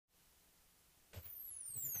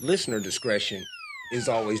listener discretion is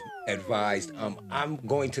always advised. I'm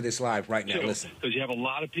going to this live right now. Listen. Because you have a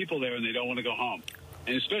lot of people there and they don't want to go home.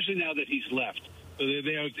 And especially now that he's left. So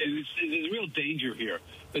there's real danger here.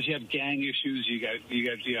 Because you have gang issues,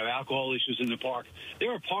 you have alcohol issues in the park.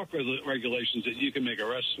 There are park regulations that you can make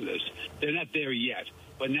arrests for this. They're not there yet.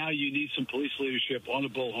 But now you need some police leadership on the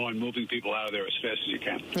bullhorn, moving people out of there as fast as you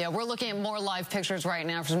can. Yeah, we're looking at more live pictures right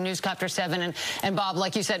now from Newscopter 7. And Bob,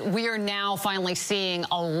 like you said, we are now finally seeing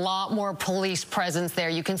a lot more police presence there.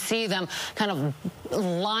 You can see them kind of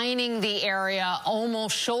lining the area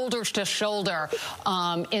almost shoulder to shoulder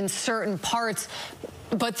in certain parts.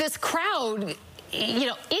 But this crowd, you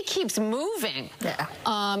know, it keeps moving. Yeah.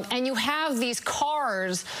 And you have these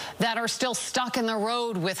cars that are still stuck in the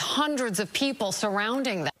road with hundreds of people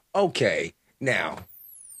surrounding them. Okay, now,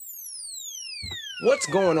 what's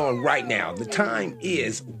going on right now? The time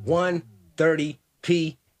is 1:30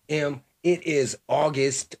 p.m. It is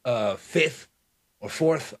August 5th or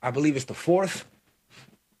 4th. I believe it's the 4th.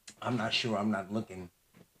 I'm not sure. I'm not looking.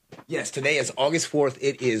 Yes, today is August 4th.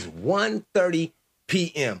 It is 1:30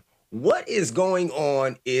 p.m. What is going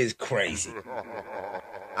on is crazy.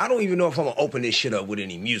 I don't even know if I'm going to open this shit up with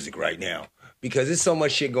any music right now because there's so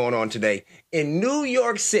much shit going on today. In New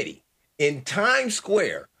York City, in Times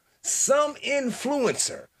Square, some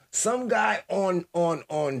influencer, some guy on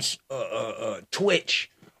Twitch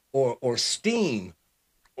or Steam,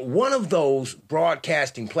 one of those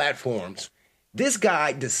broadcasting platforms, this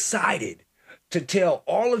guy decided to tell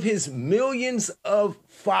all of his millions of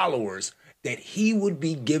followers that he would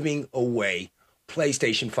be giving away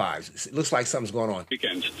PlayStation 5s. It looks like something's going on.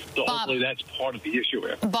 Weekends. So Bob, hopefully that's part of the issue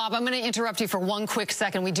here. Bob, I'm going to interrupt you for one quick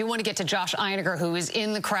second. We do want to get to Josh Einiger, who is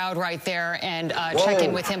in the crowd right there, and check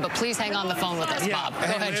in with him. But please hang on the phone with us, Bob. Go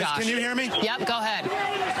ahead, Liz, Josh. Can you hear me? Yep, go ahead.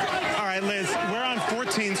 All right, Liz, we're on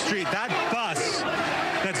 14th Street. That bus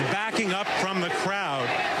that's backing up from the crowd,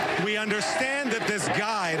 we understand that this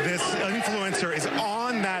guy, this influencer, is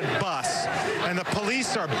on that bus, and the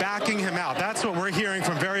police are backing him out. That's what we're hearing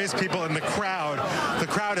from various people in the crowd. The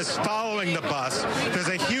crowd is following the bus. There's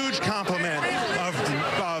a huge complement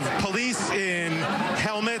of police in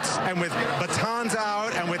helmets and with batons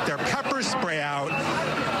out and with their pepper spray out,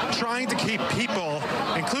 trying to keep people,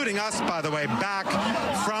 including us, by the way, back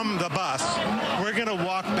from the bus. We're going to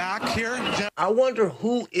walk back here. I wonder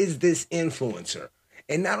who is this influencer?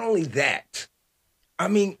 And not only that, I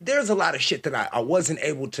mean, there's a lot of shit that I wasn't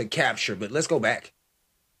able to capture, but let's go back.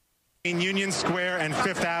 In Union Square and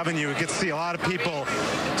Fifth Avenue, you can see a lot of people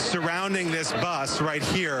surrounding this bus right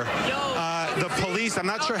here. The police, I'm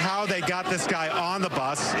not sure how they got this guy on the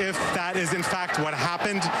bus, if that is in fact what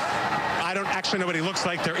happened. I don't actually know what he looks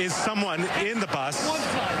like. There is someone in the bus.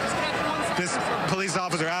 This police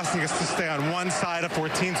officer asking us to stay on one side of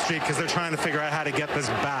 14th Street because they're trying to figure out how to get this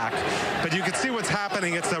back. But you can see what's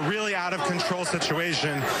happening. It's a really out of control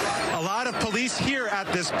situation. A lot of police here at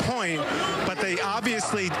this point, but they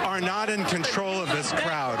obviously are not in control of this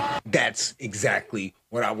crowd. That's exactly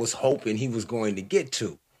what I was hoping he was going to get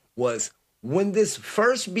to, was when this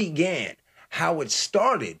first began, how it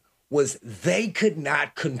started was they could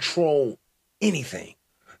not control anything.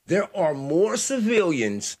 There are more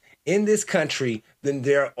civilians in this country than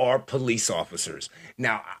there are police officers.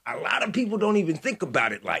 Now, a lot of people don't even think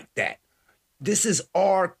about it like that. This is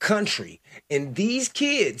our country, and these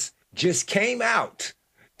kids just came out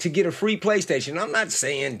to get a free PlayStation. I'm not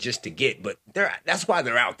saying just to get, but that's why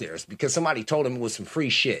they're out there. It's because somebody told them it was some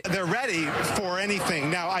free shit. They're ready for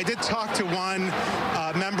anything. Now, I did talk to one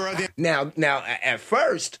member of the... Now, at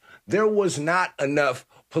first, there was not enough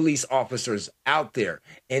police officers out there,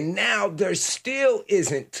 and now there still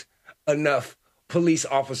isn't enough police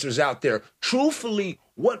officers out there. Truthfully,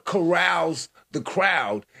 what corrals the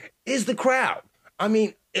crowd is the crowd. I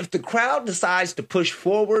mean, if the crowd decides to push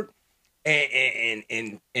forward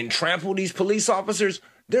and trample these police officers,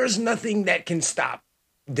 there's nothing that can stop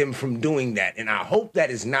them from doing that. And I hope that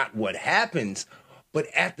is not what happens. But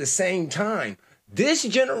at the same time, this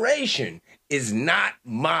generation is not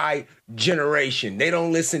my generation. They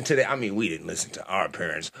don't listen to I mean, we didn't listen to our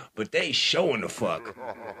parents, but they showing the fuck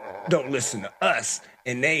don't listen to us,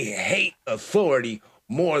 and they hate authority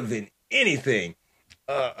more than anything.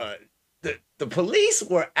 The police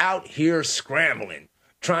were out here scrambling,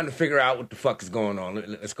 trying to figure out what the fuck is going on.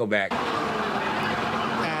 Let's go back.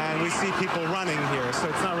 And we see people running here, so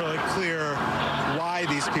it's not really clear why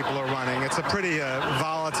these people are running. It's a pretty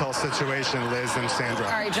volatile situation, Liz and Sandra.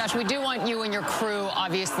 All right, Josh, we do want you and your crew,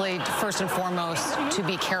 obviously, first and foremost, to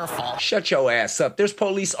be careful. Shut your ass up. There's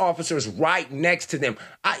police officers right next to them.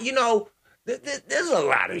 There's a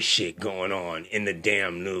lot of shit going on in the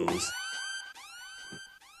damn news.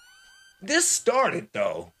 This started,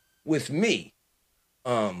 though, with me.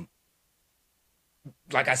 Like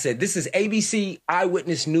I said, this is ABC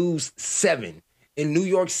Eyewitness News 7 in New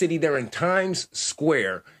York City. They're in Times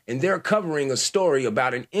Square, and they're covering a story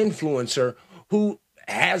about an influencer who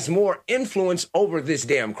has more influence over this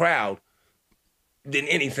damn crowd than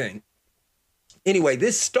anything. Anyway,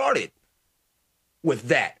 this started with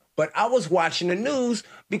that. But I was watching the news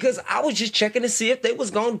because I was just checking to see if they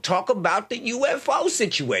was going to talk about the UFO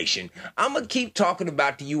situation. I'm going to keep talking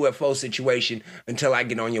about the UFO situation until I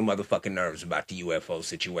get on your motherfucking nerves about the UFO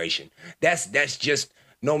situation. That's just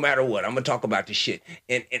no matter what. I'm going to talk about the shit.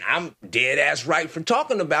 And I'm dead ass right for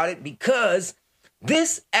talking about it because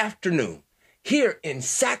this afternoon here in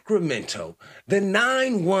Sacramento, the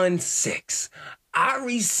 916, I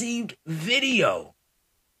received video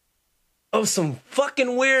of some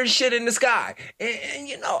fucking weird shit in the sky. And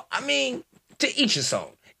you know, I mean, to each his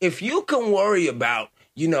own. If you can worry about,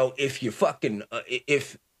 you know, if you fucking,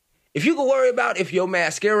 if you can worry about if your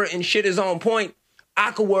mascara and shit is on point,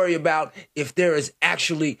 I could worry about if there is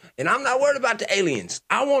actually, and I'm not worried about the aliens.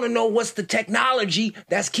 I want to know what's the technology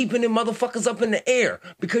that's keeping them motherfuckers up in the air,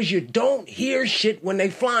 because you don't hear shit when they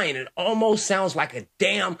flying. It almost sounds like a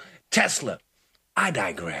damn Tesla. I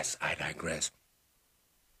digress.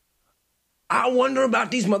 I wonder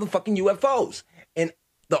about these motherfucking UFOs. And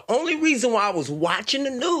the only reason why I was watching the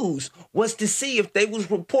news was to see if they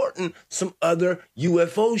was reporting some other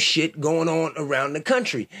UFO shit going on around the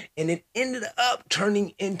country. And it ended up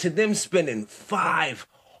turning into them spending 5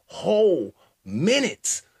 whole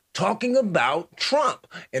minutes talking about Trump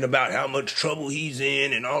and about how much trouble he's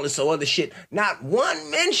in and all this other shit. Not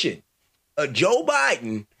one mention of Joe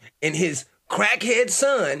Biden and his crackhead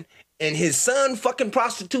son, and his son fucking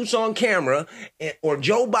prostitutes on camera, or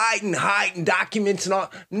Joe Biden hiding documents and all.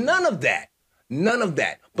 None of that.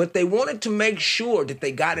 But they wanted to make sure that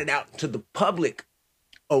they got it out to the public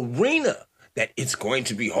arena that it's going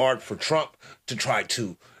to be hard for Trump to try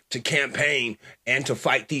to campaign and to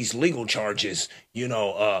fight these legal charges. You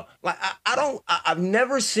know, I've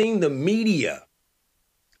never seen the media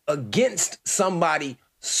against somebody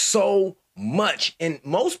so much. And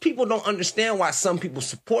most people don't understand why some people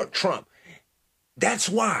support Trump. That's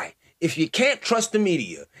why. If you can't trust the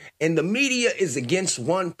media and the media is against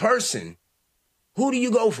one person, who do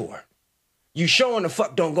you go for? You showing the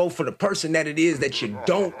fuck don't go for the person that it is that you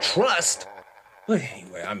don't trust. But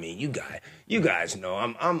anyway, I mean, you guys know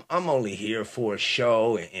I'm only here for a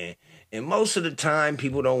show, and most of the time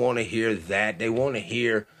people don't want to hear that. They want to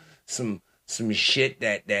hear some shit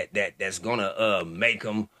that's gonna make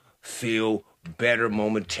them feel better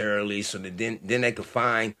momentarily, so that then they could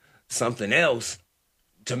find something else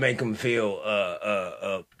to make them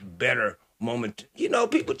feel better moment. You know,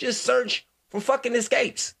 people just search for fucking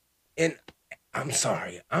escapes. And I'm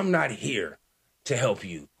sorry, I'm not here to help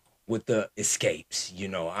you with the escapes. You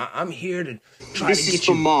know, I'm here to try to get you. This is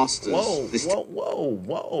for masters.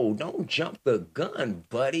 Whoa! Don't jump the gun,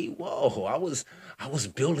 buddy. Whoa! I was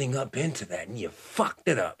building up into that, and you fucked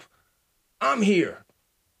it up. I'm here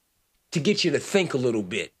to get you to think a little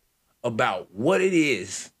bit about what it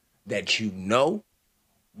is that you know,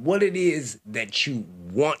 what it is that you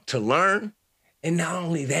want to learn, and not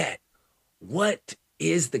only that, what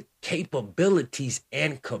is the capabilities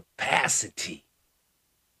and capacity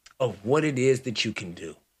of what it is that you can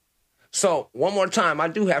do. So, one more time, I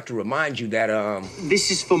do have to remind you that,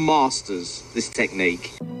 this is for masters, this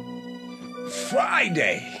technique.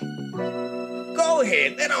 Friday. Go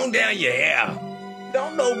ahead, let on down your hair.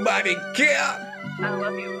 Don't nobody care. I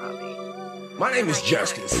love you, Robbie. My name is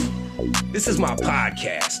Justice. This is my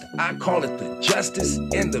podcast. I call it the Justice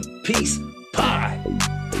and the Peace Pod.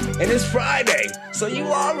 And it's Friday, so you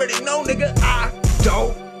already know, nigga, I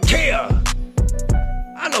don't care.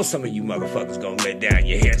 I know some of you motherfuckers gonna let down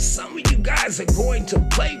your hair. Some of you guys are going to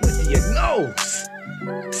play with your nose.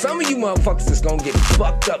 Some of you motherfuckers is gonna get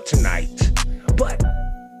fucked up tonight. But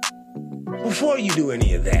before you do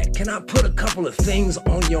any of that, can I put a couple of things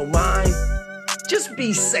on your mind? Just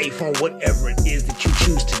be safe on whatever it is that you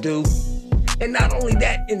choose to do. And not only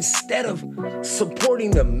that, instead of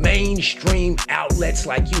supporting the mainstream outlets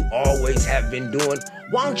like you always have been doing,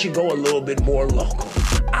 why don't you go a little bit more local?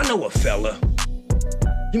 I know a fella.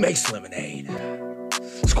 He makes lemonade.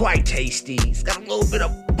 It's quite tasty. It's got a little bit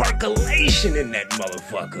of percolation in that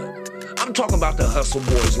motherfucker. I'm talking about the Hustle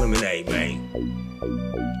Boys lemonade, man.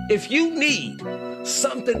 If you need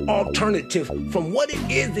something alternative from what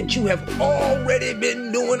it is that you have already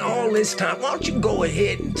been doing all this time, why don't you go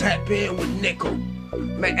ahead and tap in with Nickel?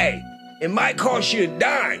 Man, hey, it might cost you a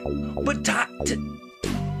dime, but tap in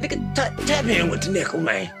with the Nickel,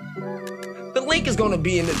 man. The link is going to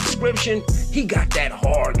be in the description. He got that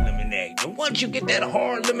hard lemonade. And once you get that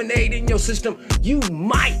hard lemonade in your system, you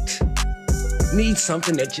might need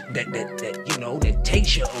something that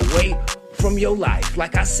takes you away from your life.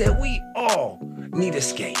 Like I said, we all need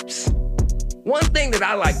escapes. One thing that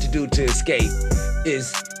I like to do to escape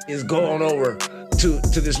is go on over to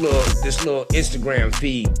this little Instagram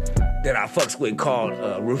feed that I fucks with called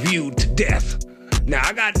Reviewed to Death. Now,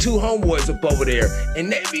 I got two homeboys up over there,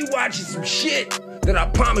 and they be watching some shit that I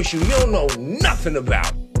promise you don't know nothing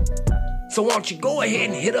about. So why don't you go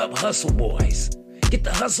ahead and hit up Hustle Boys. Get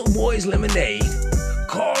the Hustle Boys lemonade.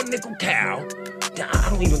 Call Nickel Cal. I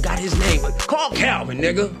don't even got his name, but call Calvin,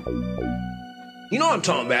 nigga. You know what I'm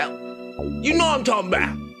talking about. You know what I'm talking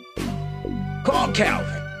about. Call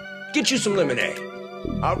Calvin. Get you some lemonade.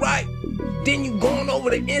 All right? Then you go on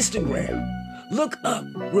over to Instagram. Look up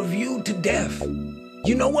Reviewed to Death.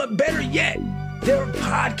 You know what? Better yet, they're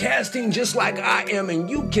podcasting just like I am, and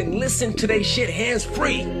you can listen to their shit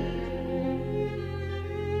hands-free.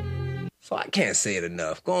 So I can't say it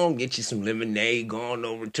enough. Go on, get you some lemonade. Go on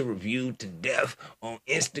over to Reviewed to Death on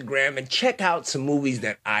Instagram and check out some movies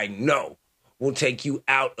that I know will take you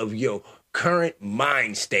out of your current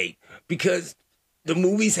mind state, because the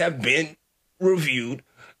movies have been reviewed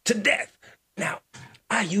to death. Now,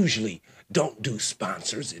 I usually don't do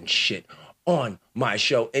sponsors and shit on my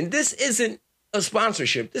show, and this isn't a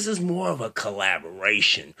sponsorship. This is more of a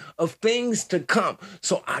collaboration of things to come.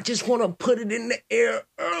 So I just want to put it in the air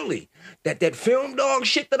early that film dog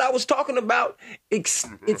shit that I was talking about, it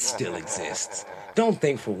still exists. Don't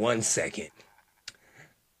think for 1 second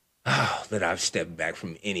that I've stepped back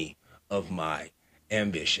from any of my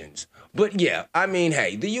ambitions. But yeah, I mean,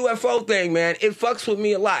 hey, the UFO thing, man, it fucks with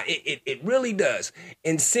me a lot. It really does.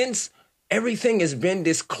 And since everything has been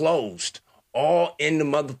disclosed, all in the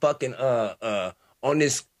motherfucking, on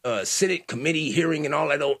this Senate committee hearing and all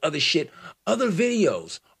that old other shit, other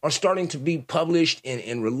videos are starting to be published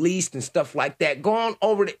and released and stuff like that. Go on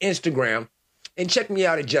over to Instagram and check me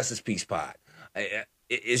out at Justice Peace Pod.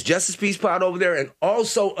 It's Justice Peace Pod over there, and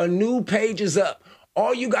also a new page is up.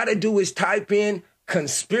 All you got to do is type in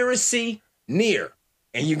Conspiracy Near,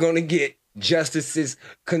 and you're going to get Justice's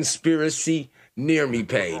Conspiracy Near Me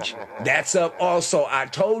page. That's up also. I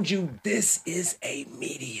told you this is a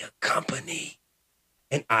media company,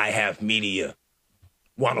 and I have media.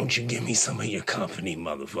 Why don't you give me some of your company,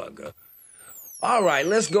 motherfucker? All right,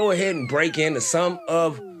 let's go ahead and break into some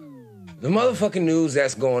of the motherfucking news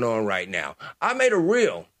that's going on right now. I made a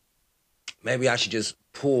reel. Maybe I should just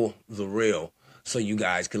pull the reel so you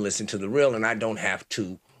guys can listen to the reel and I don't have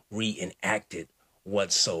to reenact it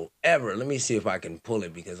whatsoever. Let me see if I can pull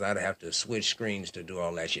it, because I'd have to switch screens to do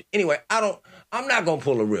all that shit. Anyway, I'm not going to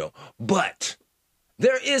pull a reel, but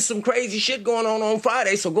there is some crazy shit going on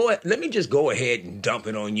Friday. So go ahead. Let me just go ahead and dump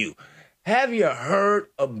it on you. Have you heard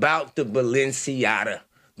about the Balenciaga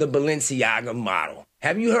model?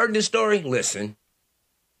 Have you heard this story? Listen.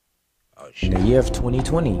 Oh, shit. In the year of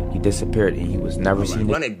 2020, he disappeared and he was never seen again.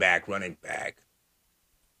 Run it back.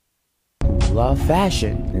 Law of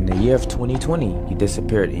fashion. In the year of 2020, he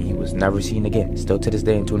disappeared and he was never seen again. Still to this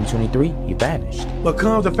day in 2023, he vanished. But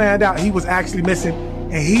comes to find out, he was actually missing,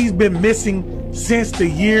 and he's been missing since the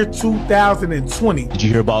year 2020. Did you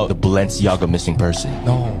hear about the Balenciaga missing person?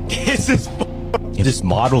 No. It's this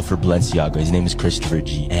model for Balenciaga. His name is Christopher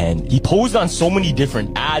G. And he posed on so many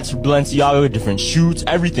different ads for Balenciaga, different shoots,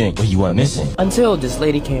 everything. But he went missing. Until this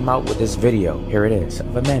lady came out with this video. Here it is,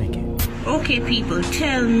 of a mannequin. Okay, people,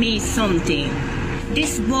 tell me something.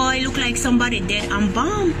 This boy look like somebody dead and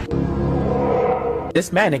bomb.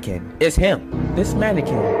 This mannequin is him. This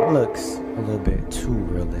mannequin looks a little bit too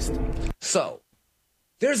realistic. So,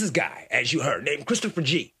 there's this guy, as you heard, named Christopher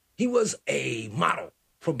G. He was a model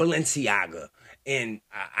for Balenciaga. And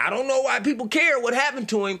I don't know why people care what happened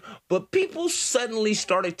to him, but people suddenly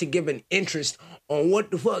started to give an interest on what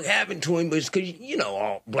the fuck happened to him, because, you know,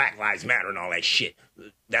 all Black Lives Matter and all that shit.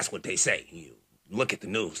 That's what they say. You look at the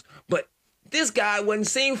news. But this guy wasn't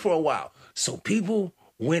seen for a while. So people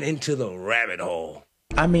went into the rabbit hole.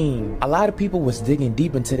 I mean, a lot of people was digging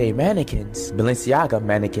deep into their mannequins, Balenciaga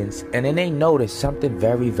mannequins, and then they noticed something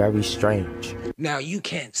very, very strange. Now, you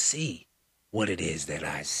can't see what it is that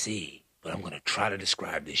I see, but I'm going to try to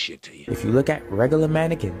describe this shit to you. If you look at regular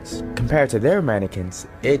mannequins, compared to their mannequins,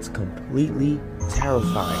 it's completely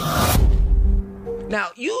terrifying. Now,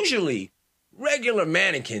 usually, regular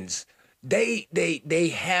mannequins, they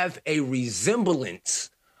have a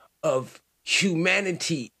resemblance of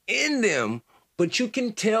humanity in them, but you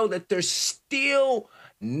can tell that they're still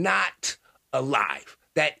not alive.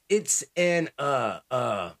 That it's an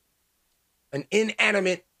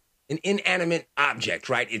inanimate an inanimate object,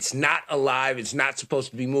 right? It's not alive. It's not supposed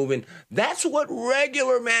to be moving. That's what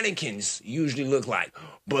regular mannequins usually look like.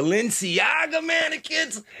 Balenciaga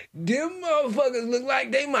mannequins, them motherfuckers look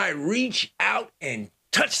like they might reach out and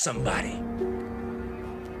touch somebody.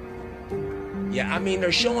 Yeah, I mean,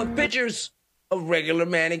 they're showing pictures of regular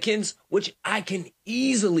mannequins, which I can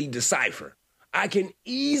easily decipher. I can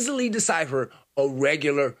easily decipher a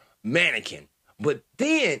regular mannequin. But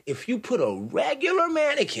then if you put a regular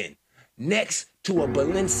mannequin next to a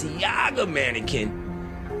Balenciaga mannequin,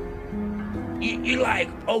 you're like,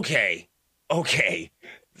 okay,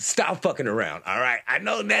 stop fucking around, all right? I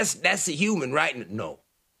know that's a human, right? No,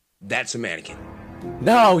 that's a mannequin.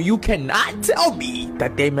 No, you cannot tell me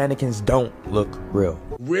that they mannequins don't look real.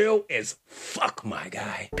 Real as fuck, my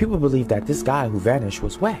guy. People believe that this guy who vanished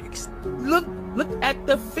was waxed. Look at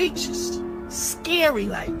the features. Scary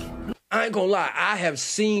like. I ain't gonna lie, I have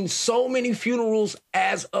seen so many funerals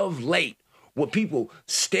as of late with people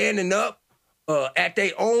standing up at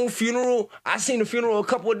their own funeral. I seen a funeral a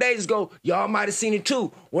couple of days ago. Y'all might have seen it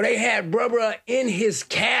too, where they had brother in his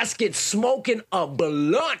casket smoking a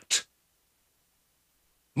blunt.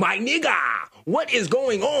 My nigga, what is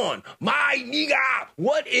going on? My nigga,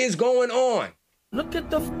 what is going on? Look at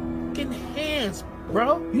the fucking hands,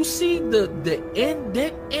 bro. You see the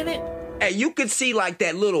indent in it? Hey, you could see like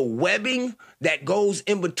that little webbing that goes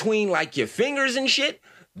in between like your fingers and shit.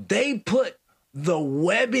 They put the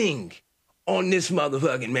webbing on this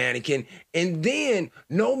motherfucking mannequin. And then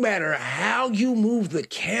no matter how you move the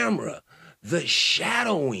camera, the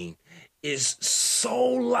shadowing is so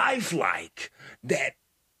lifelike that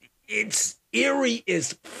it's eerie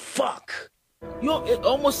as fuck. Yo, it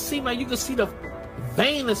almost seemed like you could see the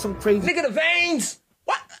vein or some crazy. Look at the veins.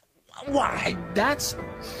 What? Why? That's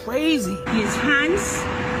crazy. His hands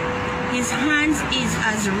is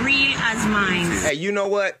as real as mine. Hey, you know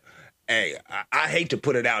what? Hey, I hate to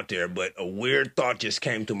put it out there, but a weird thought just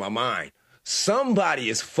came to my mind. Somebody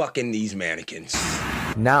is fucking these mannequins.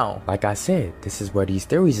 Now, like I said, this is where these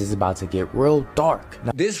theories is about to get real dark.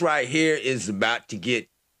 Now, this right here is about to get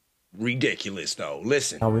ridiculous, though.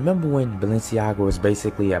 Listen. Now, remember when Balenciaga was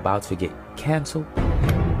basically about to get canceled?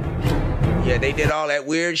 Yeah, they did all that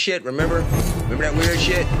weird shit, remember? Remember that weird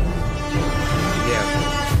shit? Yeah.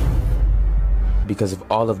 Because of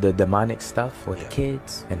all of the demonic stuff with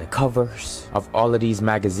kids and the covers of all of these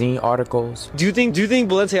magazine articles. Do you think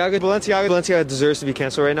Balenciaga deserves to be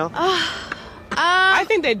canceled right now? I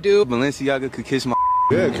think they do. Balenciaga could kiss my.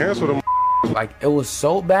 Yeah, cancel them. Like, it was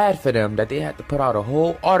so bad for them that they had to put out a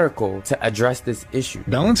whole article to address this issue.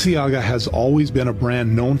 Balenciaga has always been a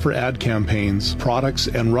brand known for ad campaigns, products,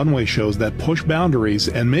 and runway shows that push boundaries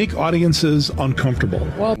and make audiences uncomfortable.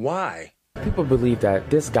 Well, why? People believe that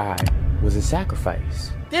this guy was a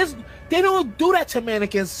sacrifice. They don't do that to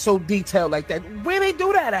mannequins so detailed like that. Where they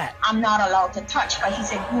do that at? I'm not allowed to touch, but he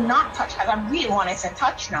said, do not touch, because I really wanted to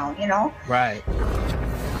touch now, you know? Right.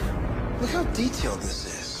 Look how detailed this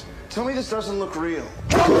is. Tell me this doesn't look real.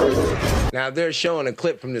 Now, they're showing a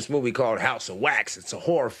clip from this movie called House of Wax. It's a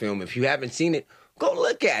horror film. If you haven't seen it, go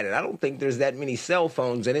look at it. I don't think there's that many cell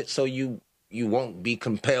phones in it, so you won't be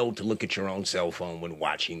compelled to look at your own cell phone when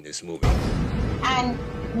watching this movie. And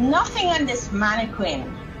nothing on this mannequin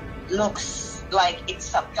looks like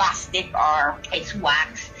it's a plastic or it's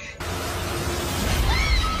wax.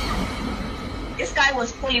 This guy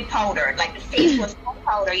was fully powdered, like the face was full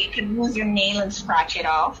powder. You could use your nail and scratch it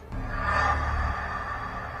off.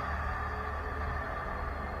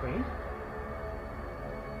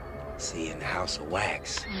 See, in the House of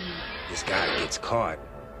Wax, this guy gets caught,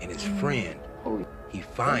 and his friend, he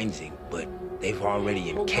finds him, but they've already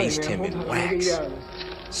encased him in wax.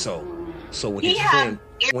 So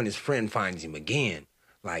when his friend finds him again,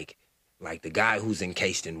 like the guy who's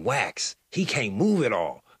encased in wax, he can't move at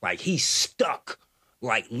all. Like, he's stuck,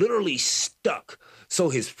 like literally stuck. So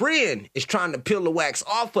his friend is trying to peel the wax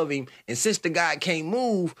off of him, and since the guy can't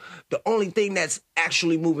move, the only thing that's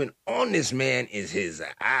actually moving on this man is his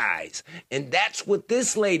eyes. And that's what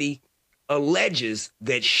this lady alleges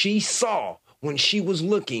that she saw when she was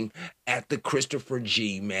looking at the Christopher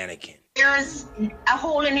G mannequin. There's a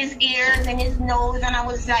hole in his ears and his nose, and I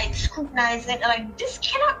was like scrutinizing it, like, this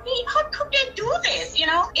cannot be, how could they do this, you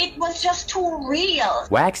know? It was just too real.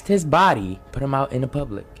 Waxed his body, put him out in the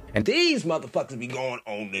public. And these motherfuckers be going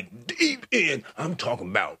on the deep end. I'm talking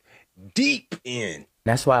about deep end.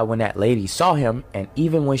 That's why when that lady saw him, and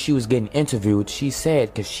even when she was getting interviewed, she said,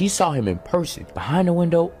 because she saw him in person, behind the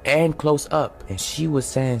window and close up, and she was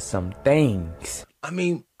saying some things. I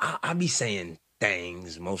mean, I be saying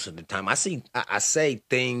things most of the time. I say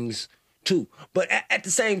things too. But at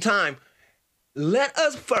the same time, let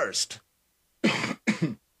us first,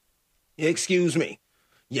 excuse me.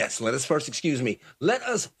 Yes, let us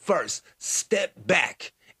first step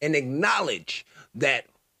back and acknowledge that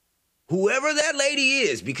whoever that lady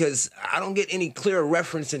is, because I don't get any clear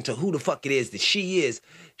reference into who the fuck it is that she is,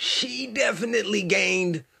 she definitely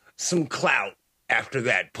gained some clout after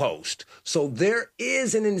that post. So there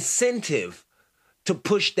is an incentive to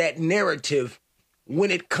push that narrative when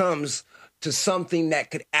it comes to something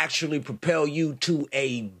that could actually propel you to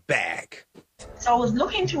a bag. So I was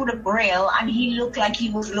looking through the braille, and he looked like he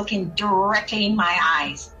was looking directly in my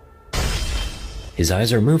eyes. His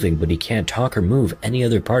eyes are moving, but he can't talk or move any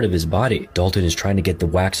other part of his body. Dalton is trying to get the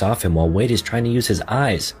wax off him while Wade is trying to use his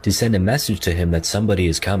eyes to send a message to him that somebody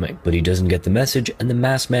is coming. But he doesn't get the message, and the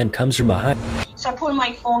masked man comes from behind. So I pulled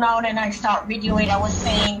my phone out and I start videoing. I was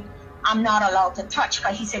saying I'm not allowed to touch,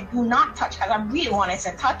 because he said, do not touch, because I really wanted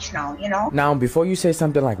to touch now, you know? Now, before you say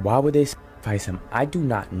something like, why would they sacrifice him? I do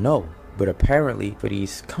not know. But apparently, for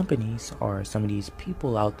these companies or some of these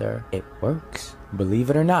people out there, it works. Believe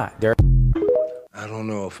it or not. I don't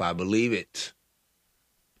know if I believe it.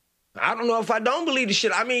 I don't know if I don't believe the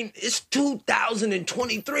shit. I mean, it's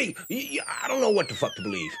 2023. I don't know what the fuck to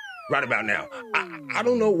believe right about now. I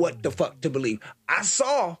don't know what the fuck to believe. I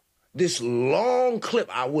saw this long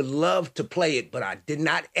clip. I would love to play it, but I did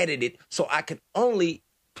not edit it, so I could only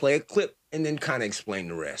play a clip and then kind of explain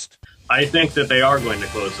the rest. I think that they are going to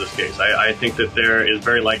close this case. I think that there is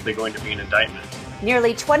very likely going to be an indictment.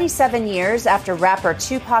 Nearly 27 years after rapper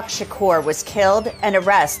Tupac Shakur was killed, an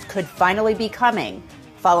arrest could finally be coming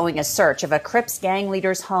following a search of a Crips gang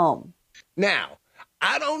leader's home. Now,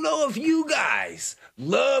 I don't know if you guys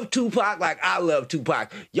love Tupac like I love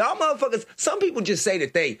Tupac. Y'all motherfuckers, some people just say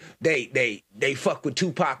that they fuck with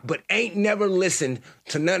Tupac, but ain't never listened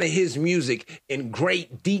to none of his music in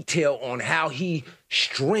great detail on how he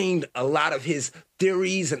stringed a lot of his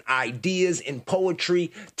theories and ideas and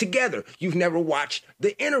poetry together. You've never watched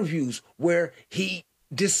the interviews where he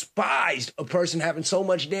despised a person having so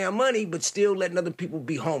much damn money but still letting other people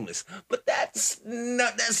be homeless. But that's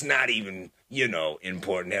not even,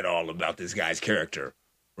 important at all about this guy's character,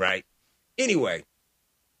 right? Anyway,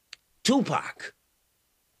 Tupac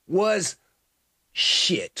was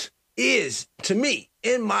shit, is, to me,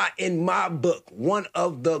 in my book, one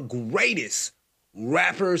of the greatest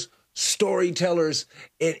rappers, storytellers,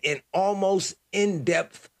 and almost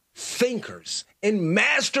in-depth thinkers and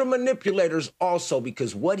master manipulators also,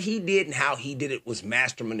 because what he did and how he did it was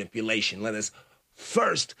master manipulation. Let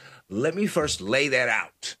me first lay that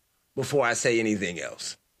out before I say anything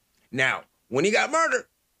else. Now, when he got murdered,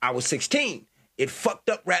 I was 16. It fucked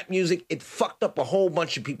up rap music. It fucked up a whole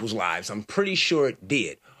bunch of people's lives. I'm pretty sure it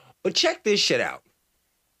did. But check this shit out.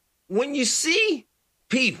 When you see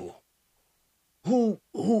people who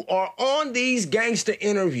are on these gangster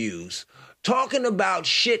interviews talking about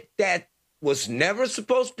shit that was never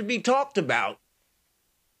supposed to be talked about,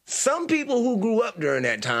 some people who grew up during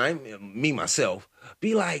that time, me myself,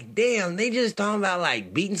 be like, damn, they just talking about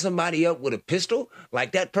like beating somebody up with a pistol,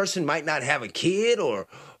 like that person might not have a kid, or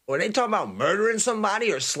they talking about murdering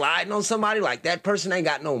somebody or sliding on somebody, like that person ain't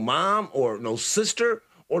got no mom or no sister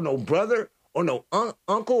or no brother or no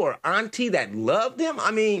uncle or auntie that loved them. I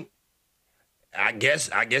mean, I guess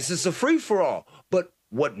it's a free-for-all. But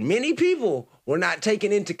what many people were not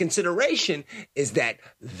taking into consideration is that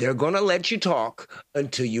they're going to let you talk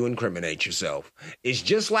until you incriminate yourself. It's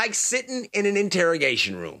just like sitting in an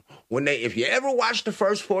interrogation room. If you ever watch the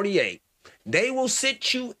first 48, they will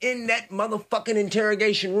sit you in that motherfucking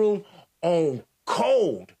interrogation room on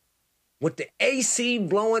cold with the AC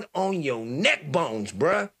blowing on your neck bones,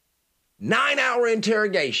 bruh. 9-hour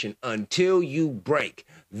interrogation until you break.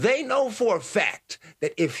 They know for a fact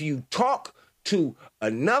that if you talk to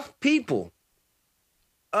enough people,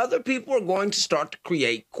 other people are going to start to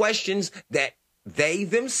create questions that they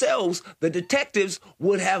themselves, the detectives,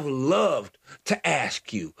 would have loved to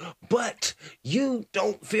ask you. But you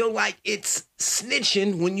don't feel like it's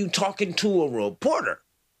snitching when you talking to a reporter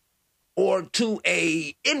or to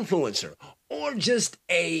a influencer or just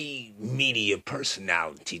a media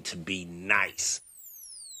personality to be nice.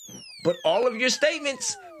 But all of your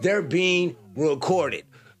statements, they're being recorded.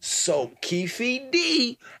 So Keefe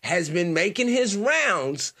D has been making his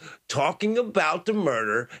rounds talking about the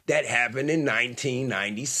murder that happened in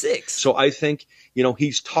 1996. So I think,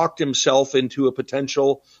 he's talked himself into a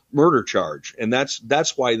potential murder charge. And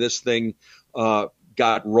that's why this thing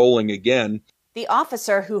got rolling again. The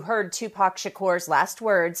officer who heard Tupac Shakur's last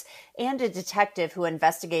words and a detective who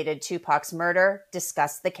investigated Tupac's murder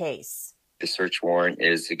discussed the case. The search warrant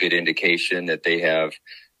is a good indication that they have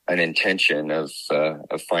an intention of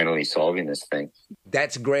finally solving this thing.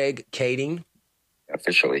 That's Greg Kading.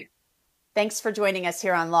 Officially. Thanks for joining us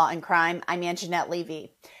here on Law and Crime. I'm Anjanette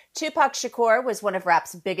Levy. Tupac Shakur was one of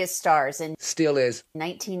rap's biggest stars in still is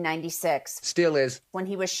 1996. Still is. When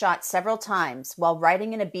he was shot several times while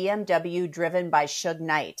riding in a BMW driven by Suge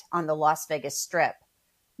Knight on the Las Vegas Strip.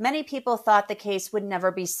 Many people thought the case would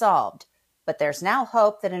never be solved, but there's now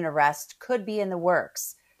hope that an arrest could be in the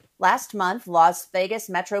works. Last month, Las Vegas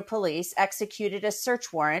Metro Police executed a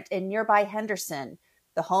search warrant in nearby Henderson.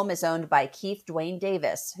 The home is owned by Keith Dwayne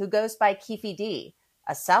Davis, who goes by Keefy D,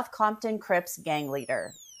 a South Compton Crips gang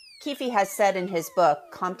leader. Keefy has said in his book,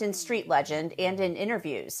 Compton Street Legend, and in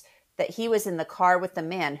interviews, that he was in the car with the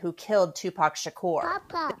man who killed Tupac Shakur.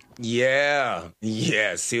 Papa. Yeah.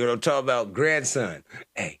 See what I'm talking about? Grandson.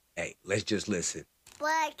 Hey, let's just listen.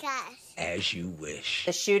 Broadcast. As you wish.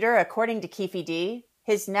 The shooter, according to Keefy D,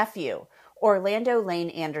 his nephew, Orlando Lane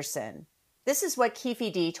Anderson. This is what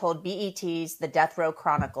Keefy D told BET's The Death Row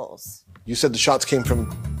Chronicles. You said the shots came from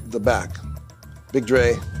the back. Big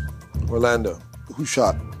Dre, Orlando. Who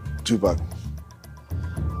shot Tupac?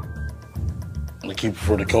 The keeper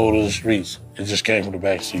for the code of the streets. It just came from the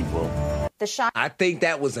backseat, bro. The shot. I think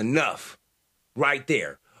that was enough right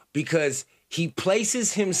there because he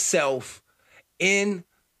places himself in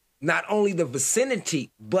not only the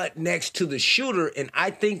vicinity, but next to the shooter. And I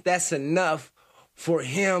think that's enough for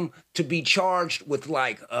him to be charged with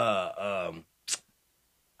I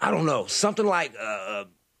don't know, something like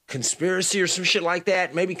conspiracy or some shit like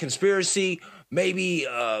that. Maybe conspiracy, maybe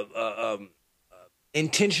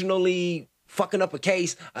intentionally fucking up a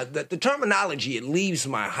case. The terminology, it leaves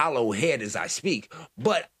my hollow head as I speak.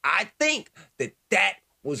 But I think that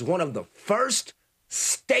was one of the first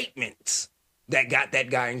statements that got that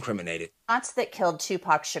guy incriminated. Shots that killed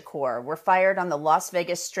Tupac Shakur were fired on the Las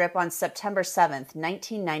Vegas Strip on September 7th,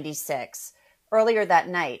 1996. Earlier that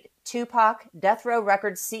night, Tupac, Death Row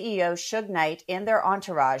Records CEO Suge Knight, and their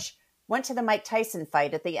entourage went to the Mike Tyson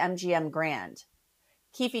fight at the MGM Grand.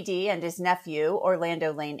 Keefy D and his nephew,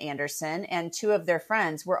 Orlando Lane Anderson, and two of their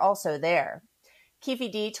friends were also there. Keefy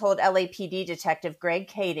D told LAPD Detective Greg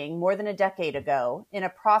Kading more than a decade ago, in a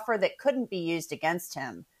proffer that couldn't be used against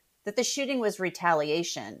him, that the shooting was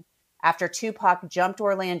retaliation after Tupac jumped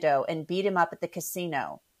Orlando and beat him up at the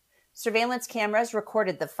casino. Surveillance cameras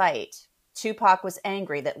recorded the fight. Tupac was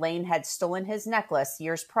angry that Lane had stolen his necklace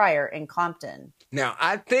years prior in Compton. Now,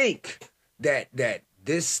 I think that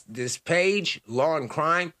this page, Law and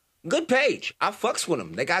Crime, good page. I fucks with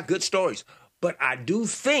them. They got good stories. But I do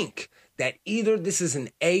think that either this is an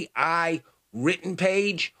AI written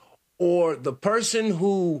page or the person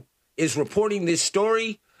who is reporting this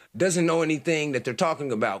story doesn't know anything that they're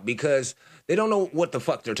talking about because they don't know what the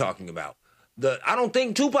fuck they're talking about. I don't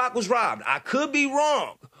think Tupac was robbed. I could be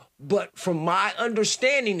wrong. But from my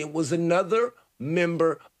understanding, it was another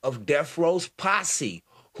member of Death Row's posse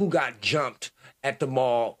who got jumped at the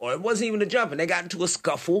mall. Or it wasn't even a jump, and they got into a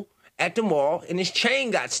scuffle at the mall, and his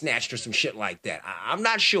chain got snatched or some shit like that. I'm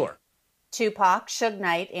not sure. Tupac, Suge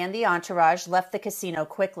Knight, and the entourage left the casino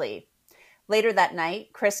quickly. Later that night,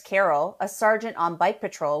 Chris Carroll, a sergeant on bike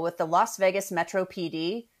patrol with the Las Vegas Metro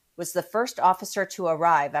PD, was the first officer to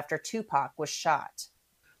arrive after Tupac was shot.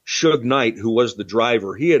 Suge Knight, who was the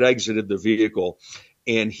driver, he had exited the vehicle,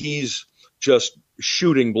 and he's just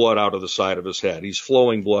shooting blood out of the side of his head. He's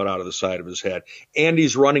flowing blood out of the side of his head, and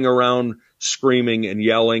he's running around screaming and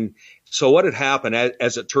yelling. So what had happened,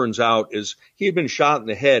 as it turns out, is he had been shot in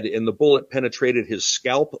the head, and the bullet penetrated his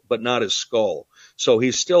scalp, but not his skull. So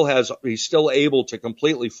he's still able to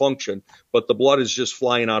completely function, but the blood is just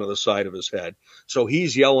flying out of the side of his head. So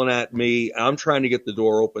he's yelling at me. I'm trying to get the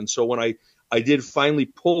door open. So when I did finally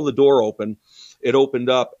pull the door open, it opened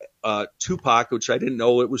up. Tupac, which I didn't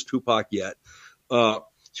know it was Tupac yet.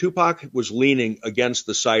 Tupac was leaning against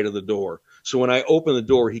the side of the door. So when I opened the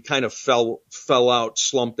door, he kind of fell out,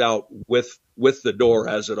 slumped out with the door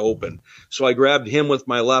as it opened. So I grabbed him with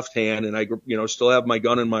my left hand, and I, still have my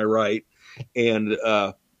gun in my right. And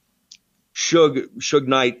Suge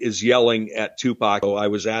Knight is yelling at Tupac. So I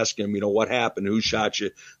was asking him, what happened? Who shot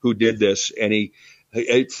you? Who did this? And he,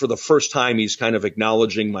 for the first time, he's kind of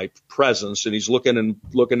acknowledging my presence, and he's looking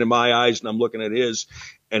in my eyes, and I'm looking at his,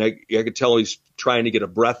 and I could tell he's trying to get a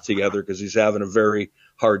breath together because he's having a very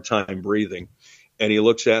hard time breathing. And he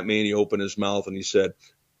looks at me, and he opened his mouth, and he said,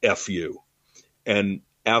 "F you." And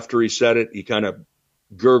after he said it, he kind of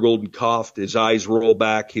gurgled and coughed. His eyes rolled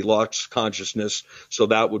back. He lost consciousness. So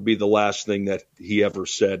that would be the last thing that he ever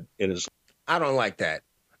said in his life. I don't like that.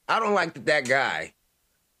 I don't like that guy.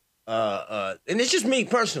 And it's just me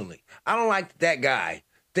personally. I don't like that guy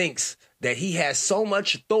thinks that he has so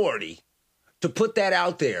much authority to put that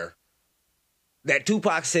out there that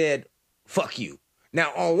Tupac said, fuck you.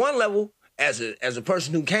 Now, on one level, as a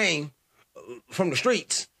person who came from the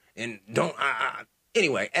streets and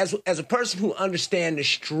anyway, as a person who understands the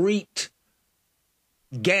street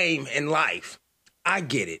game in life, I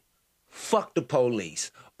get it. Fuck the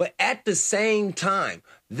police. But at the same time,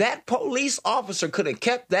 that police officer could have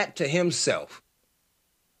kept that to himself.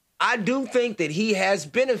 I do think that he has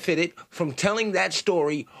benefited from telling that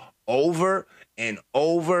story over and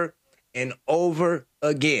over and over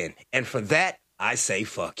again. And for that, I say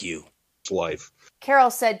fuck you. It's life.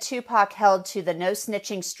 Carroll said Tupac held to the no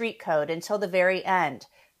snitching street code until the very end.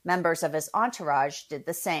 Members of his entourage did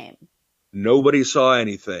the same. Nobody saw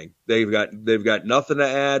anything. They've got nothing to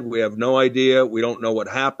add. We have no idea. We don't know what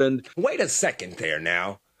happened. Wait a second there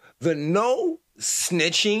now. The no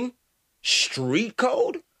snitching street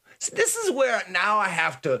code? This is where now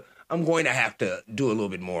I'm going to have to do a little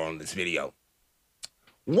bit more on this video.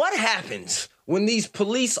 What happens when these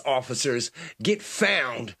police officers get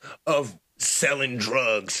found of selling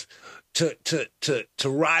drugs to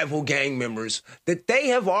rival gang members that they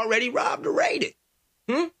have already robbed or raided?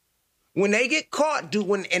 When they get caught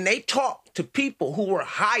and they talk to people who were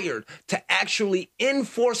hired to actually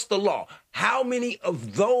enforce the law, how many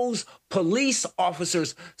of those police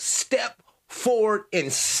officers step forward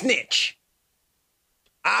and snitch?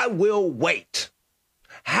 I will wait.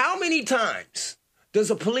 How many times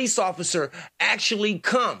does a police officer actually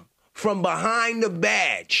come from behind the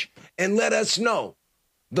badge and let us know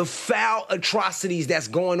the foul atrocities that's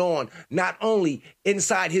going on, not only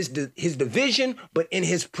inside his division, but in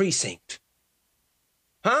his precinct?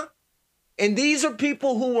 Huh? And these are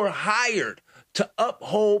people who were hired to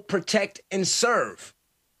uphold, protect, and serve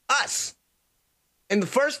us. And the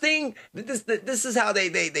first thing, this is how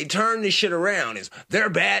they turn this shit around, is they're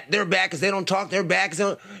bad because they don't talk, they're bad because they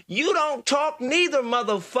don't. You don't talk neither,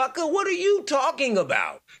 motherfucker. What are you talking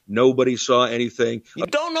about? Nobody saw anything.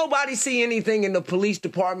 Don't nobody see anything in the police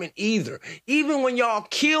department either. Even when y'all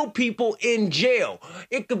kill people in jail,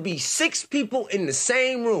 it could be 6 people in the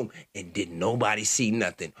same room and didn't nobody see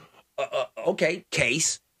nothing. Okay,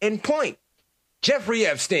 case in point. Jeffrey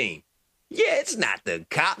Epstein. Yeah, it's not the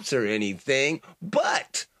cops or anything,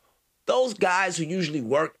 but those guys who usually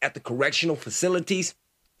work at the correctional facilities,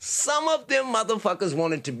 some of them motherfuckers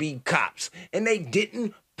wanted to be cops, and they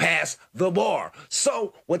didn't pass the bar.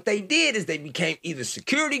 So what they did is they became either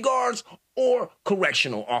security guards or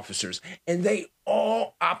correctional officers, and they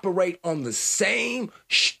all operate on the same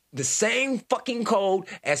fucking code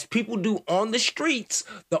as people do on the streets.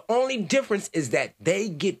 The only difference is that they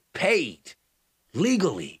get paid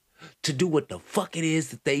legally to do what the fuck it is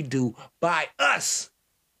that they do by us.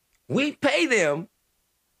 We pay them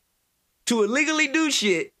to illegally do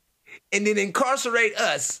shit and then incarcerate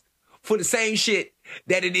us for the same shit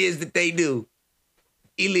that it is that they do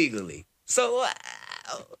illegally. So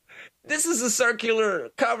this is a circular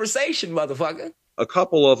conversation, motherfucker. A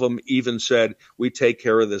couple of them even said, we take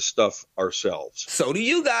care of this stuff ourselves. So do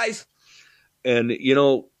you guys. And, you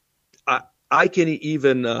know, I can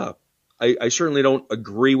even... I certainly don't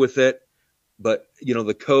agree with it, but, you know,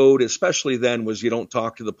 the code, especially then, was you don't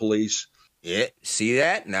talk to the police. Yeah, see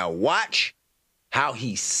that? Now watch how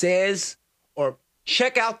he says, or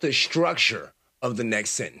check out the structure of the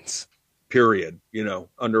next sentence. Period, you know,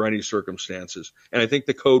 under any circumstances. And I think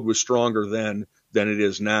the code was stronger then than it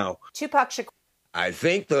is now. Tupac Shakur. I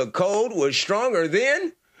think the code was stronger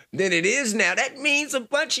then than it is now. That means a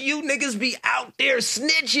bunch of you niggas be out there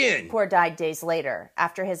snitching. Shakur died days later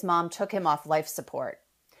after his mom took him off life support.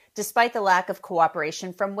 Despite the lack of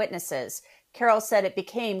cooperation from witnesses, Carroll said it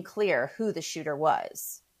became clear who the shooter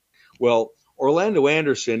was. Well, Orlando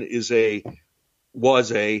Anderson was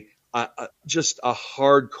just a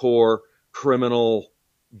hardcore criminal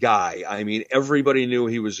guy. I mean, everybody knew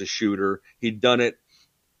he was a shooter. He'd done it,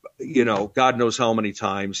 you know, God knows how many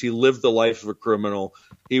times. He lived the life of a criminal.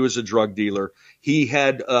 He was a drug dealer. He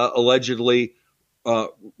had allegedly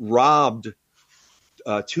robbed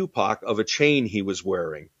Tupac of a chain he was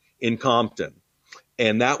wearing in Compton.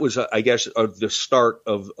 And that was, I guess, the start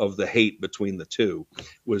of the hate between the two,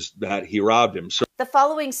 was that he robbed him. So the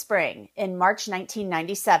following spring, in March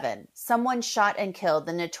 1997, someone shot and killed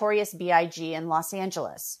the notorious B.I.G. in Los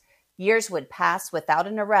Angeles. Years would pass without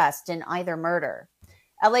an arrest in either murder.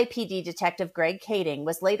 LAPD Detective Greg Kading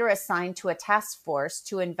was later assigned to a task force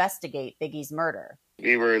to investigate Biggie's murder.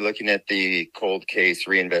 We were looking at the cold case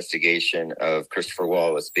reinvestigation of Christopher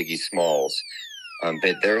Wallace, Biggie Smalls.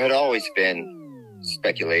 But there had always been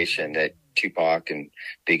speculation that Tupac and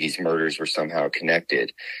Biggie's murders were somehow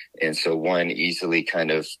connected. And so one easily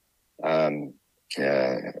kind of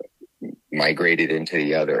migrated into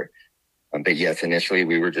the other. But yes, initially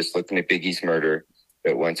we were just looking at Biggie's murder.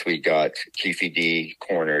 But once we got Keefe D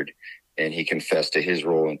cornered and he confessed to his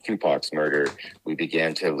role in Tupac's murder, we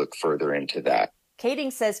began to look further into that.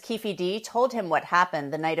 Kading says Keefe D told him what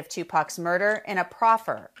happened the night of Tupac's murder in a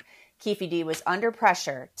proffer. Keefe D was under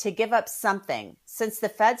pressure to give up something since the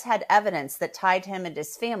feds had evidence that tied him and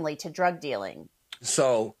his family to drug dealing.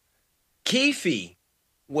 So Keefe,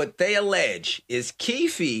 what they allege is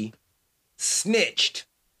Keefe snitched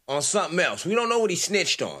on something else. We don't know what he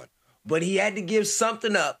snitched on, but he had to give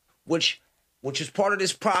something up, which is part of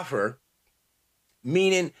this proffer,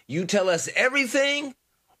 meaning you tell us everything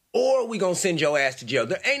or we gonna send your ass to jail.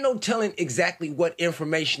 There ain't no telling exactly what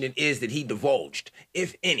information it is that he divulged,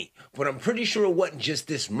 if any. But I'm pretty sure it wasn't just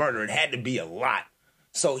this murder. It had to be a lot.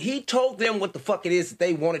 So he told them what the fuck it is that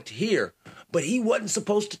they wanted to hear, but he wasn't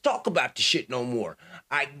supposed to talk about the shit no more.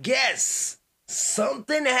 I guess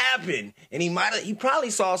something happened, and he probably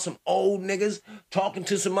saw some old niggas talking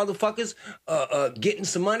to some motherfuckers, getting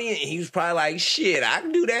some money, and he was probably like, shit, I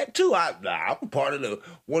can do that too. I'm part of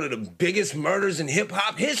one of the biggest murders in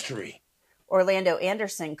hip-hop history. Orlando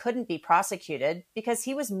Anderson couldn't be prosecuted because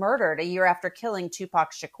he was murdered a year after killing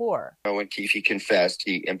Tupac Shakur. When Keefe confessed,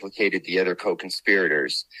 he implicated the other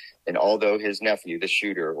co-conspirators. And although his nephew, the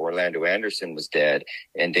shooter, Orlando Anderson, was dead,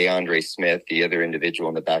 and DeAndre Smith, the other individual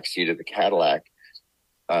in the backseat of the Cadillac,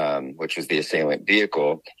 which was the assailant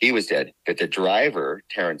vehicle, he was dead. But the driver,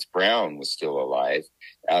 Terrence Brown, was still alive,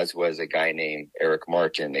 as was a guy named Eric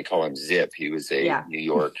Martin. They call him Zip. He was a New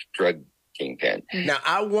York drug kingpin. Now,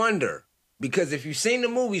 I wonder, because if you've seen the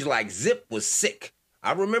movies, like Zip was sick.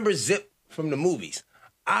 I remember Zip from the movies.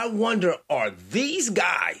 I wonder, are these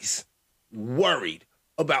guys worried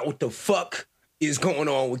about what the fuck is going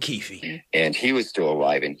on with Keefe? And he was still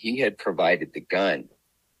alive, and he had provided the gun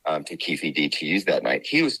to Keefe D to use that night.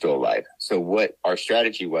 He was still alive. So what our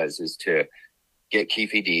strategy is to get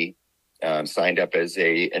Keefe D signed up as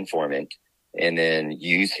a informant and then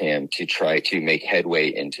use him to try to make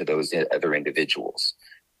headway into those other individuals.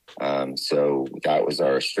 So that was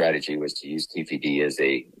our strategy, was to use Keefe D as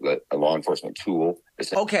a law enforcement tool.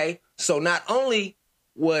 Okay, so not only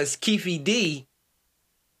was Keefe D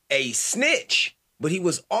a snitch, but he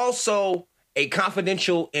was also a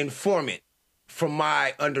confidential informant, from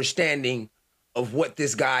my understanding of what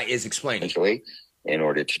this guy is explaining. In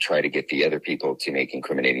order to try to get the other people to make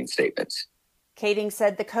incriminating statements. Kading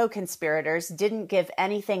said the co-conspirators didn't give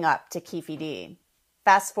anything up to Keefe D.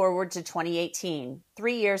 Fast forward to 2018,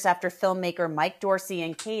 3 years after filmmaker Mike Dorsey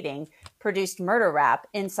and Kading produced Murder Rap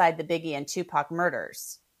inside the Biggie and Tupac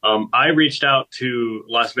murders. I reached out to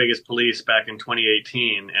Las Vegas police back in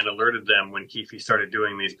 2018 and alerted them when Keefe started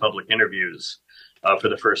doing these public interviews for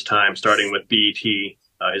the first time, starting with BET,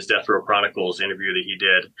 his Death Row Chronicles interview that he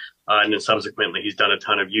did. And then subsequently, he's done a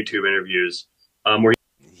ton of YouTube interviews.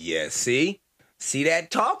 See that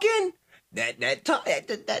talking?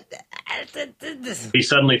 He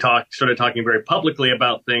suddenly started talking very publicly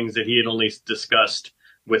about things that he had only discussed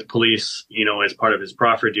with police, as part of his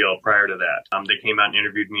proffer deal prior to that. They came out and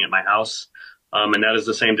interviewed me at my house. And that is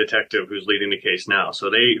the same detective who's leading the case now.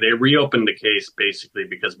 So they reopened the case basically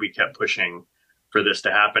because we kept pushing for this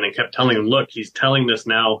to happen and kept telling him, look, he's telling this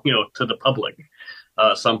now, to the public,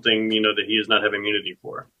 something, that he does not have immunity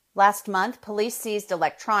for. Last month, police seized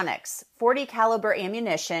electronics, .40 caliber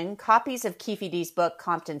ammunition, copies of Keefe D's book,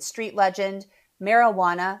 Compton Street Legend,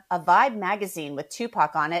 marijuana, a Vibe magazine with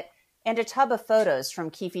Tupac on it, and a tub of photos from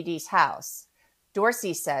Keefe D's house.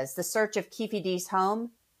 Dorsey says the search of Keefe D's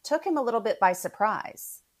home took him a little bit by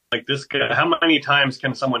surprise. Like this guy, how many times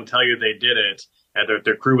can someone tell you they did it and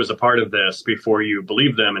their crew was a part of this before you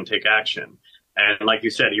believe them and take action? And like you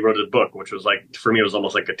said, he wrote his book, which was for me, it was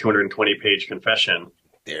almost like a 220-page confession.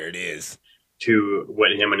 There it is. To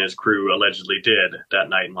what him and his crew allegedly did that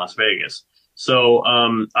night in Las Vegas. So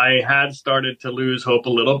I had started to lose hope a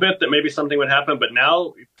little bit that maybe something would happen. But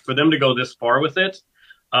now for them to go this far with it,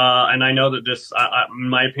 and I know that this, in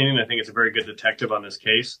my opinion, I think it's a very good detective on this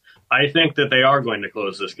case. I think that they are going to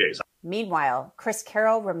close this case. Meanwhile, Chris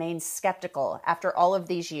Carroll remains skeptical after all of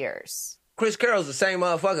these years. Chris Carroll's the same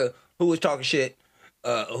motherfucker who was talking shit,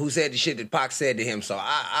 who said the shit that Pac said to him. So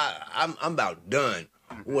I'm about done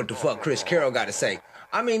with what the fuck Chris Carroll got to say.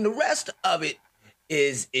 I mean, the rest of it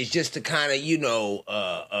is just a kind of,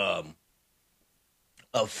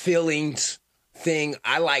 a feelings thing.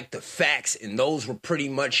 I like the facts, and those were pretty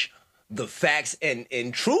much the facts.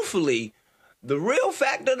 And truthfully, the real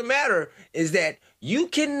fact of the matter is that you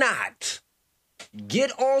cannot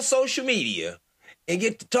get on social media and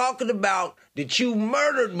get to talking about that you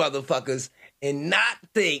murdered motherfuckers and not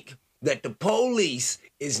think that the police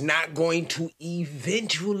is not going to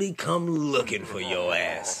eventually come looking for your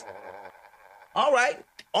ass. All right,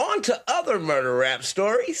 on to other murder rap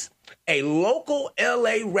stories. A local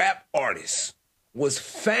LA rap artist was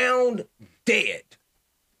found dead.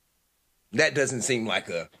 That doesn't seem like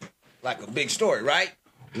a big story, right?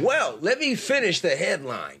 Well, let me finish the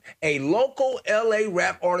headline. A local LA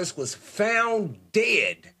rap artist was found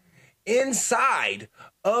dead inside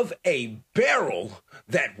of a barrel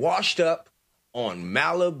that washed up on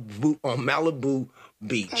Malibu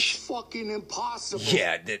Beach. That's fucking impossible.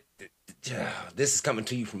 Yeah, this is coming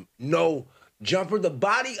to you from No Jumper. The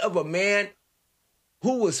body of a man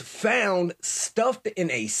who was found stuffed in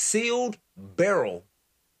a sealed barrel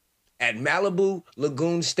at Malibu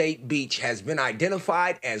Lagoon State Beach has been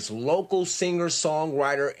identified as local singer,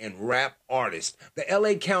 songwriter, and rap artist. The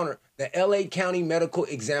LA County Medical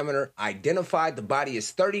Examiner identified the body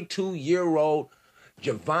as 32-year-old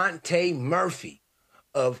Javante Murphy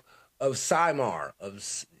of Symar.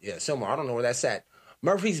 Symar. I don't know where that's at.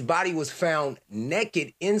 Murphy's body was found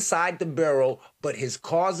naked inside the barrel, but his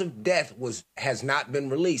cause of death has not been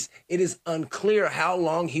released. It is unclear how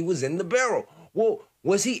long he was in the barrel. Well,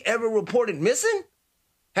 was he ever reported missing?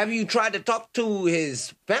 Have you tried to talk to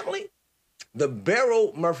his family? The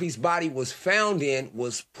barrel Murphy's body was found in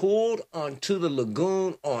was pulled onto the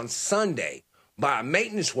lagoon on Sunday by a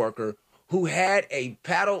maintenance worker who had to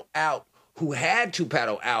paddle out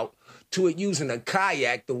to it using a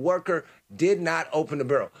kayak. The worker did not open the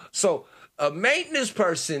barrel. So a maintenance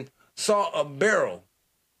person saw a barrel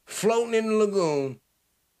floating in the lagoon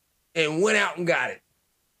and went out and got it.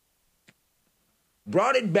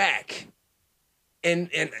 Brought it back, and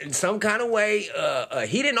in some kind of way,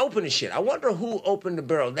 he didn't open the shit. I wonder who opened the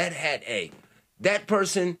barrel. That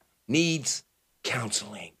person needs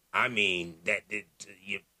counseling. I mean,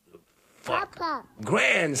 Papa.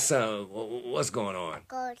 Grandson, what's going on?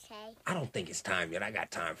 Okay. I don't think it's time yet. I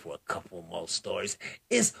got time for a couple more stories.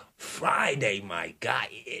 It's Friday, my guy.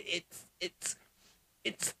 It's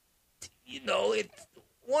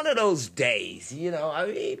one of those days, I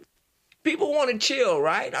mean, people want to chill,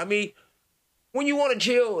 right? I mean, when you want to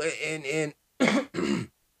chill and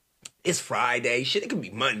it's Friday, shit, it could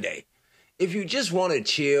be Monday. If you just want to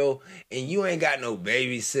chill and you ain't got no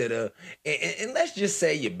babysitter, and let's just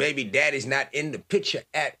say your baby daddy's not in the picture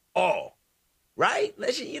at all, right?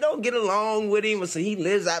 You don't get along with him, or so he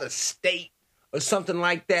lives out of state or something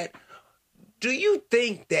like that. Do you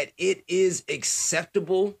think that it is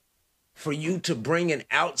acceptable for you to bring an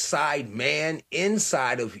outside man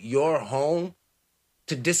inside of your home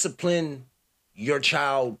to discipline your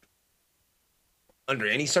child under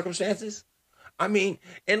any circumstances? I mean,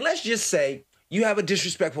 and let's just say you have a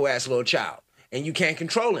disrespectful ass little child and you can't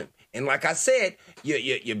control him. And like I said,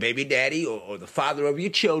 your baby daddy or the father of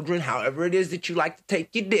your children, however it is that you like to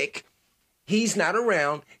take your dick, he's not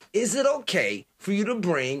around. Is it okay for you to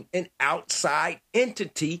bring an outside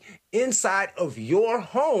entity inside of your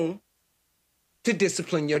home to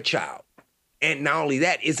discipline your child? And not only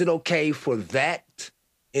that, is it okay for that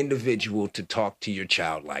individual to talk to your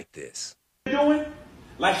child like this? Doing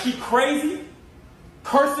like she crazy,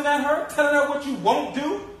 cursing at her, telling her what you won't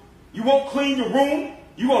do. You won't clean your room.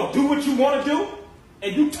 You won't do what you want to do.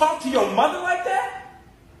 And you talk to your mother like that?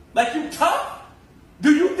 Like you tough?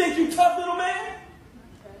 Do you think you tough, little man?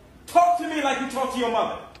 Talk to me like you talk to your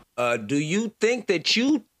mother. Do you think that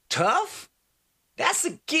you tough? That's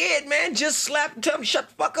a kid, man. Just slap and tell him, shut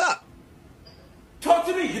the fuck up. Talk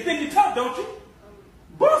to me. You think you're tough, don't you?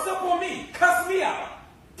 Bust up on me. Cuss me out.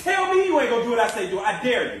 Tell me you ain't gonna do what I say do. I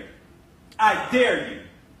dare you. I dare you.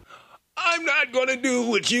 I'm not gonna do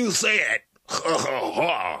what you said.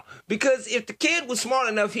 Because if the kid was smart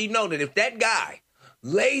enough, he'd know that if that guy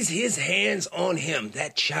lays his hands on him,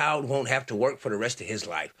 that child won't have to work for the rest of his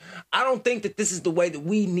life. I don't think that this is the way that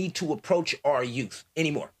we need to approach our youth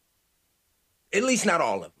anymore. At least not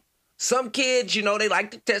all of them. Some kids, they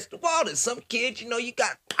like to test the waters. Some kids, you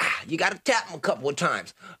got to tap them a couple of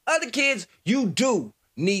times. Other kids, you do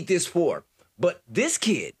need this for. But this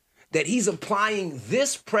kid that he's applying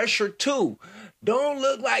this pressure to don't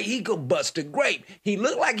look like he could bust a grape. He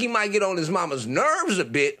look like he might get on his mama's nerves a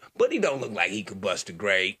bit, but he don't look like he could bust a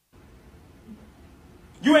grape.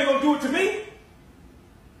 You ain't gonna do it to me?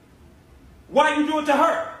 Why you do it to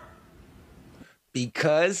her?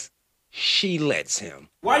 Because she lets him.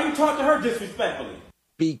 Why you talk to her disrespectfully?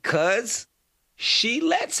 Because she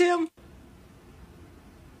lets him.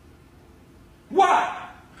 Why?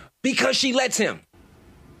 Because she lets him.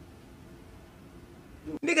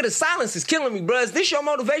 Nigga, the silence is killing me, bro. Is this your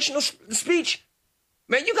motivational speech?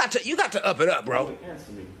 Man, you got to up it up, bro.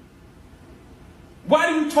 Why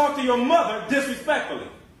do you talk to your mother disrespectfully?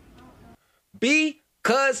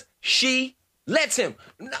 Because she lets him.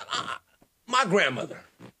 My grandmother,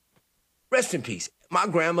 rest in peace. My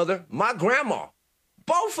grandmother, my grandma,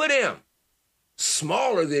 both of them,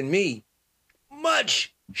 smaller than me,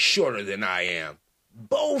 much shorter than I am.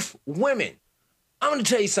 Both women. I'm going to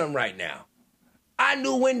tell you something right now. I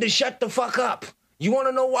knew when to shut the fuck up. You want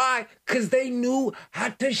to know why? Because they knew how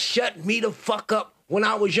to shut me the fuck up when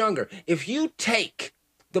I was younger. If you take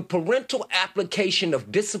the parental application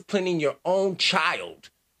of disciplining your own child,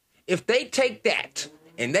 if they take that,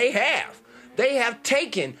 and they have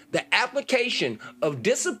taken the application of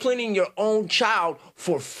disciplining your own child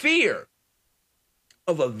for fear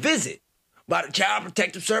of a visit by the Child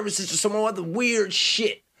Protective Services or some other weird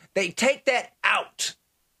shit. They take that out.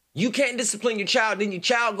 You can't discipline your child, then your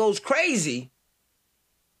child goes crazy.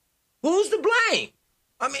 Who's to blame?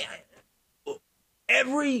 I mean,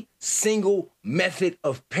 every single method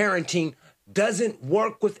of parenting doesn't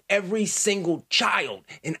work with every single child.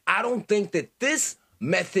 And I don't think that this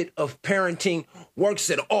method of parenting works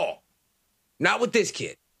at all. Not with this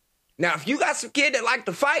kid. Now, if you got some kid that like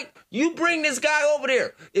to fight, you bring this guy over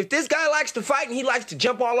there. If this guy likes to fight and he likes to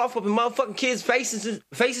jump all off of motherfucking kids'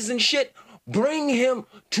 faces and shit, bring him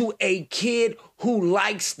to a kid who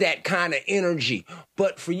likes that kind of energy.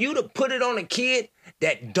 But for you to put it on a kid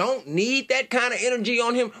that don't need that kind of energy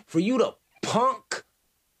on him, for you to punk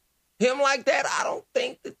him like that, I don't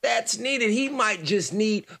think that that's needed. He might just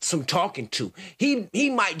need some talking to. He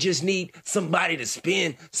might just need somebody to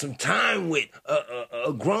spend some time with,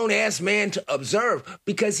 a grown-ass man to observe,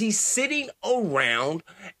 because he's sitting around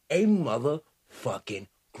a motherfucking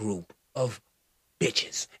group of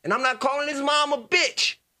bitches. And I'm not calling his mom a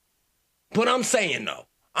bitch, but I'm saying though.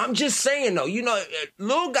 I'm just saying though, you know,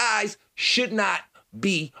 little guys should not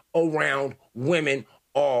be around women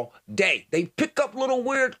all day. They pick up little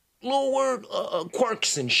weird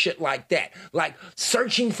quirks and shit like that, like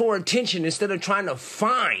searching for attention instead of trying to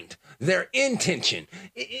find their intention.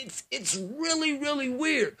 It's really, really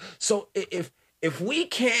weird. So if we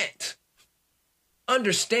can't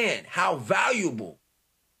understand how valuable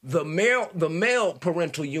the male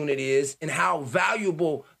parental unit is and how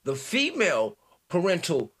valuable the female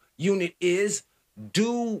parental unit is,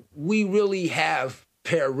 do we really have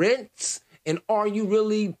parents? And are you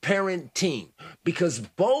really parenting? Because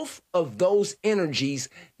both of those energies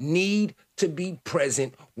need to be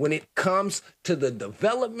present when it comes to the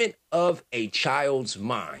development of a child's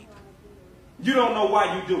mind. You don't know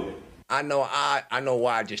why you do it. I know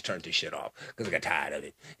why I just turned this shit off, because I got tired of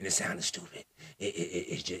it and it sounded stupid.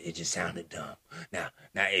 It just sounded dumb. Now,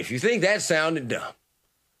 if you think that sounded dumb,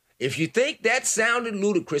 if you think that sounded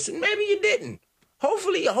ludicrous, and maybe you didn't,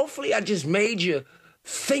 hopefully I just made you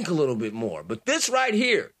think a little bit more. But this right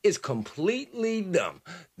here is completely dumb.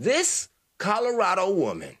 This Colorado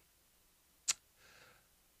woman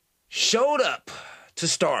showed up to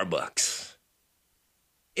Starbucks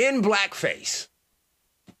in blackface.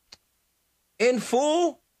 In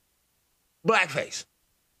full blackface.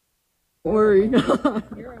 Worry. You're a horrible person.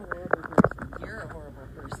 You're a horrible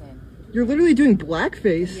person. You're literally doing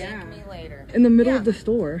blackface. Thank me later. In the middle of the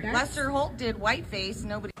store. Lester Holt did whiteface.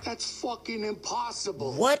 Nobody. That's fucking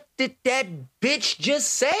impossible. What did that bitch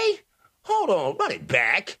just say? Hold on, run it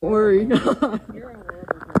back. Worry. You're a horrible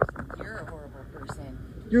person. You're a horrible person.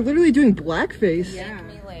 You're literally doing blackface. Thank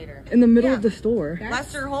me later. In the middle of the store.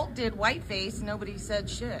 Lester Holt did whiteface. Nobody said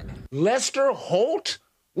shit. Lester Holt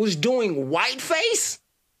was doing whiteface?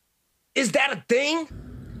 Is that a thing?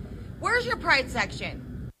 Where's your pride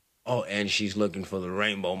section? Oh, and she's looking for the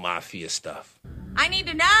Rainbow Mafia stuff. I need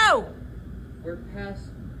to know. We're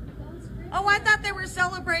past. Oh, I thought they were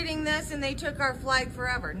celebrating this and they took our flag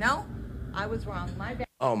forever. No, I was wrong. My bad.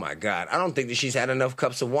 Oh my God, I don't think that she's had enough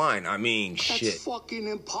cups of wine. I mean, shit. That's fucking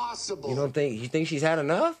impossible. You think she's had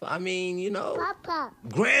enough? I mean, you know. Papa.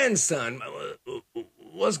 Grandson,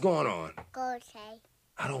 what's going on? Go inside.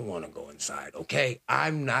 I don't want to go inside, okay?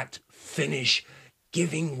 I'm not finished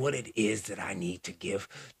giving what it is that I need to give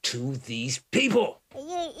to these people.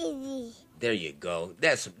 There you go.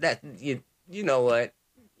 You know what?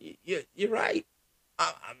 You're right.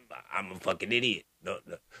 I'm a fucking idiot.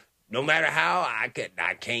 No matter how I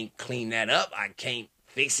can't clean that up. I can't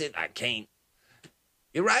fix it. I can't.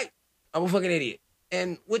 You're right. I'm a fucking idiot.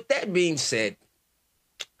 And with that being said,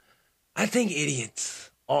 I think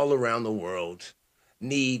idiots all around the world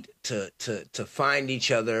need to find each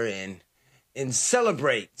other and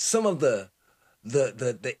celebrate some of the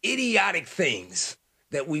idiotic things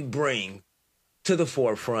that we bring to the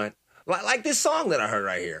forefront. Like this song that I heard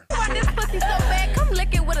right here. This pussy so bad, come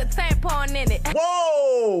lick it with a tampon in it.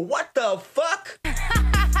 Whoa, what the fuck?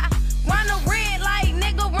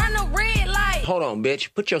 Hold on,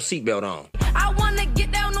 bitch. Put your seatbelt on. I wanna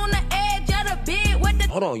get down on the edge of the bed with the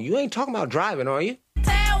Hold on, you ain't talking about driving, are you?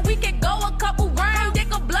 tail. We could go a couple rounds, dick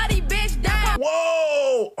a bloody bitch down.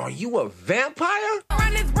 Whoa! Are you a vampire?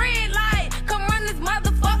 Run this red light, come run this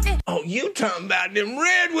motherfucking. Oh, you talking about them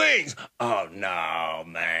Red Wings? Oh, no,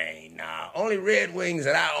 man, no. Only Red Wings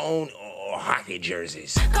that I own are hockey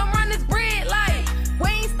jerseys. Come run this red light. We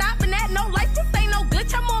ain't stopping at no lights. This ain't no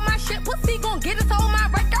glitch. I'm on my shit. What's he gonna get us on my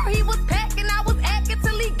record? He was packing, I was acting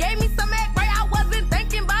till he gave me some act right. I wasn't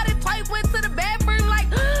thinking about it twice. Went to the bathroom like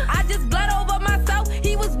I just bled over myself.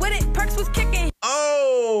 He was with it. Perks was kicking.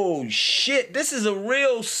 Oh, shit. This is a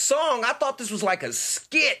real song. I thought this was like a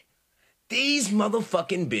skit. These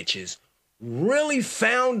motherfucking bitches really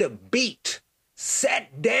found a beat,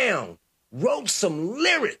 sat down, wrote some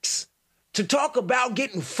lyrics to talk about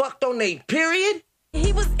getting fucked on their period.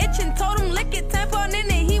 He was itching, told him lick it, tampon in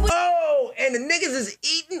it. He was. Oh, and the niggas is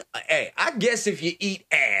eating. Hey, I guess if you eat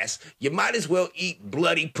ass, you might as well eat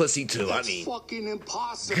bloody pussy too. That's I mean, fucking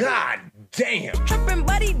impossible. God damn. Tripping,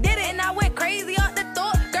 but he did it, and I went crazy off the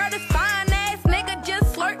thought. Girl, this fine ass nigga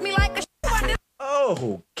just slurped me like a.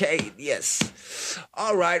 Okay, yes.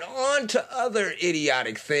 All right, on to other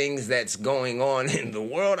idiotic things that's going on in the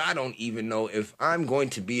world. I don't even know if I'm going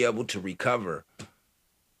to be able to recover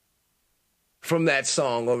from that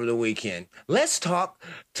song over the weekend. Let's talk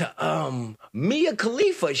to Mia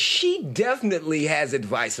Khalifa. She definitely has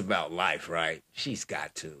advice about life, right? She's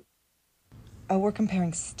got to. Oh, we're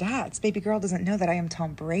comparing stats. Baby girl doesn't know that I am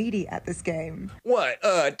Tom Brady at this game. What,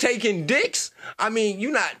 taking dicks? I mean,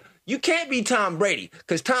 you can't be Tom Brady,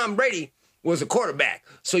 because Tom Brady was a quarterback.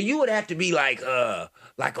 So you would have to be like a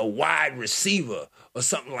wide receiver or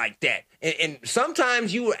something like that. And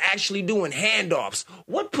sometimes you were actually doing handoffs.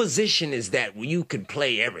 What position is that where you could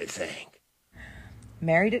play everything?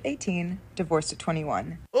 Married at 18, divorced at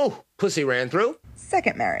 21. Oh, pussy ran through.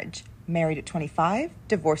 Second marriage. Married at 25,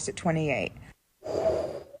 divorced at 28.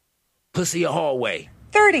 Pussy a hallway.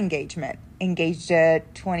 Third engagement. Engaged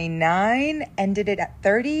at 29, ended it at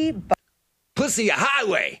 30. But pussy a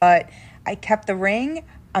highway. But I kept the ring.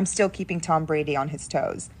 I'm still keeping Tom Brady on his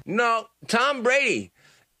toes. No, Tom Brady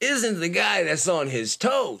isn't the guy that's on his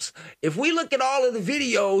toes. If we look at all of the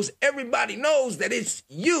videos, everybody knows that it's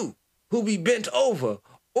you who be bent over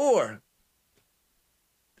or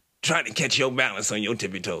trying to catch your balance on your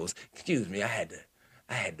tippy toes. Excuse me, I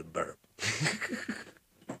had to burp.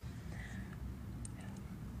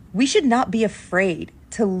 We should not be afraid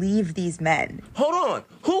to leave these men. Hold on.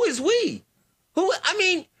 Who is we?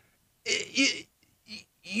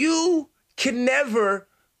 You can never,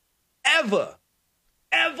 ever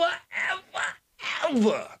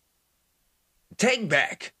take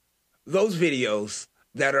back those videos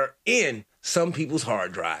that are in some people's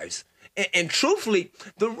hard drives. And truthfully,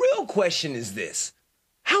 the real question is this.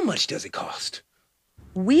 How much does it cost?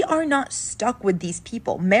 We are not stuck with these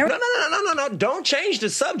people. No. Don't change the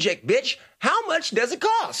subject, bitch. How much does it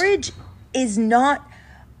cost? Marriage is not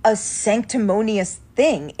a sanctimonious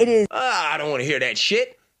thing. It is. I don't want to hear that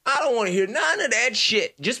shit. I don't want to hear none of that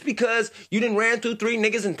shit. Just because you done ran through 3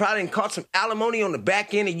 niggas and probably caught some alimony on the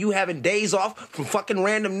back end and you having days off from fucking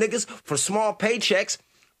random niggas for small paychecks,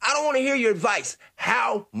 I don't want to hear your advice.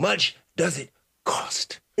 How much does it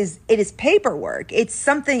cost? It is paperwork. It's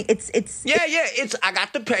something. It's. I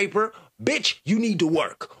got the paper, bitch. You need to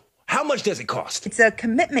work. How much does it cost? It's a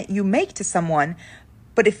commitment you make to someone,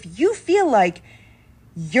 but if you feel like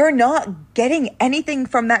you're not getting anything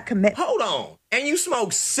from that commitment, hold on. And you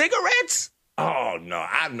smoke cigarettes? Oh no,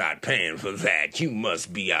 I'm not paying for that. You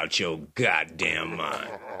must be out your goddamn mind.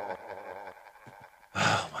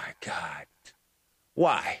 Oh my God.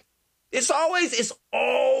 Why? It's always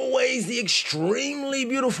the extremely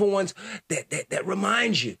beautiful ones that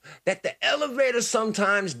remind you that the elevator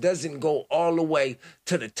sometimes doesn't go all the way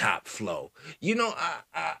to the top floor. You know,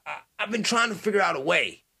 I've been trying to figure out a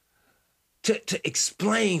way to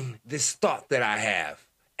explain this thought that I have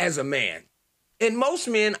as a man. And most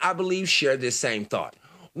men, I believe, share this same thought.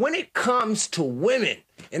 When it comes to women,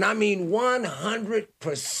 and I mean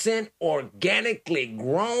 100% organically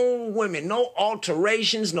grown women, no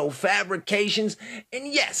alterations, no fabrications, and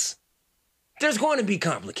yes, there's going to be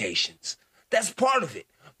complications. That's part of it.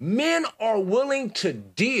 Men are willing to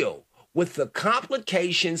deal with the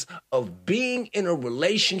complications of being in a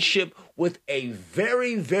relationship with a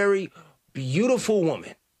very, very beautiful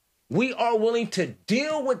woman. We are willing to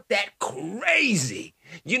deal with that crazy.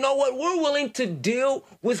 You know what? We're willing to deal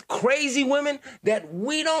with crazy women that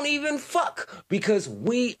we don't even fuck because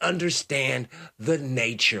we understand the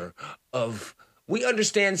nature of, we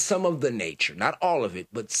understand some of the nature, not all of it,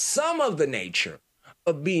 but some of the nature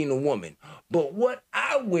of being a woman. But what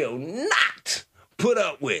I will not put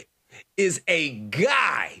up with is a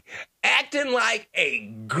guy acting like a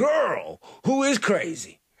girl who is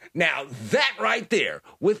crazy. Now, that right there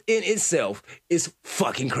within itself is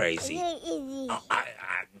fucking crazy.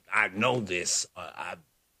 I know this. I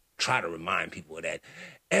try to remind people of that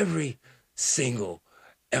every single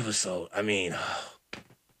episode.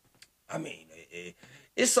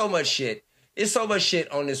 It's so much shit. It's so much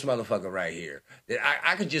shit on this motherfucker right here that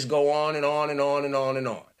I could just go on and on and on and on and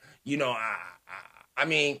on. You know,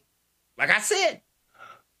 like I said,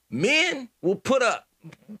 men will put up,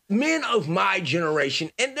 men of my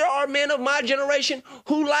generation, and there are men of my generation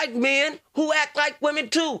who like men who act like women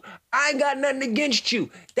too. I ain't got nothing against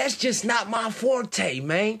you. That's just not my forte,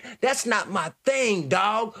 man. That's not my thing,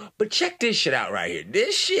 dog. But check this shit out right here.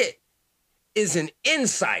 This shit is an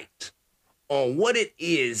insight on what it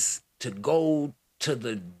is to go to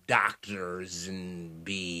the doctors and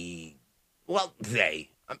be, well,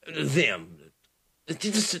 them.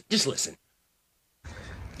 Just listen.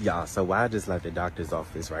 Y'all, so I just left the doctor's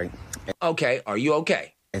office, right? Okay, are you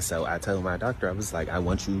okay? And so I told my doctor, I was like, I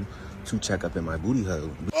want you to check up in my booty hole.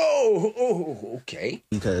 Oh, okay.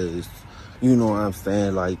 Because, you know what I'm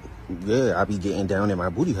saying, like, yeah, I be getting down in my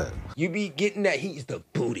booty hole. You be getting that, he's the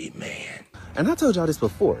booty man. And I told y'all this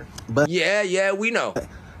before, but... Yeah, we know.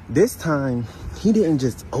 This time, he didn't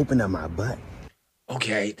just open up my butt.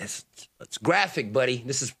 Okay, that's graphic, buddy.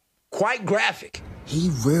 This is quite graphic. He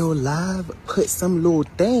real live put some little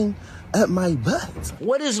thing up my butt.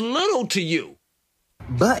 What is little to you?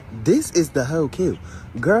 But this is the whole kill.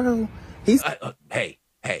 Girl, he's... Hey,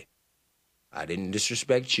 I didn't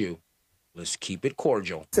disrespect you. Let's keep it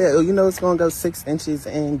cordial. Said, you know, it's gonna go 6 inches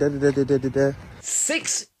and da-da-da-da-da-da.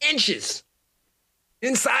 6 inches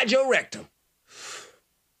inside your rectum.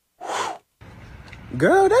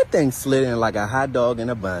 Girl, that thing slid in like a hot dog in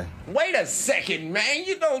a bun. Wait a second, man.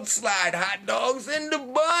 You don't slide hot dogs into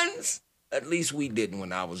buns. At least we didn't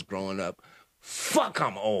when I was growing up. Fuck,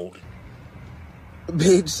 I'm old.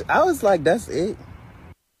 Bitch, I was like, that's it.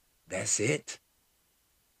 That's it?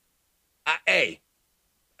 I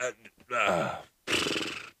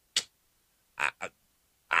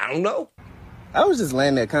don't know. I was just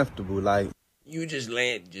laying there comfortable, like... You just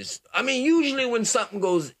land, usually when something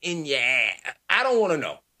goes in your ass, I don't want to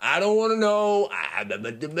know.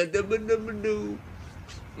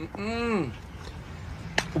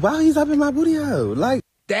 While he's up in my booty hole, like...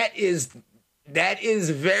 That is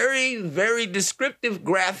very, very descriptive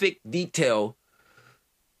graphic detail.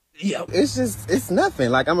 Yeah. It's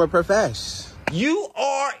nothing. Like, I'm a profesh. You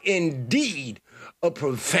are indeed a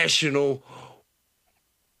professional,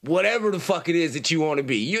 whatever the fuck it is that you want to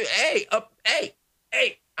be. Hey,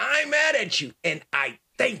 I'm mad at you, and I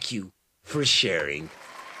thank you for sharing.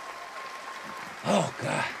 Oh,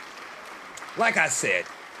 God. Like I said,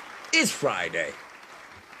 it's Friday.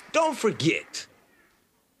 Don't forget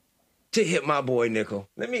to hit my boy Nickel.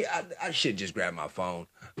 I should just grab my phone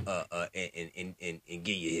and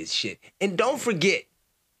give you his shit. And don't forget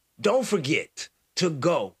to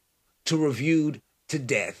go to Reviewed to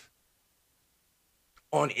Death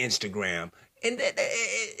on Instagram. And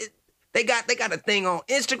they got a thing on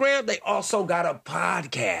Instagram. They also got a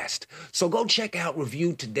podcast. So go check out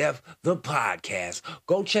Reviewed to Death, the podcast.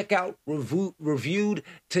 Go check out Reviewed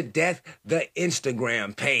to Death, the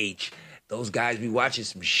Instagram page. Those guys be watching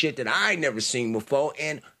some shit that I ain't never seen before.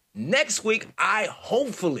 And next week, I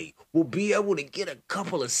hopefully will be able to get a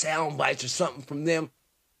couple of sound bites or something from them.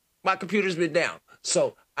 My computer's been down.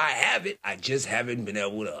 So I have it. I just haven't been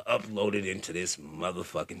able to upload it into this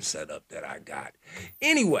motherfucking setup that I got.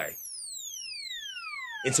 Anyway,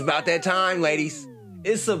 it's about that time, ladies.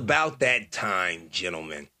 It's about that time,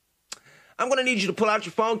 gentlemen. I'm going to need you to pull out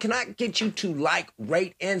your phone. Can I get you to like,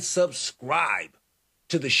 rate, and subscribe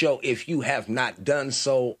to the show if you have not done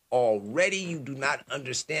so already? You do not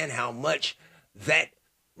understand how much that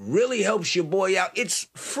really helps your boy out. It's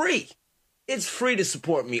free. It's free to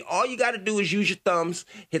support me. All you got to do is use your thumbs,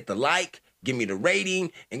 hit the like, give me the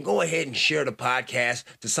rating, and go ahead and share the podcast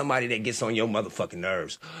to somebody that gets on your motherfucking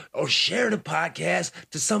nerves. Or share the podcast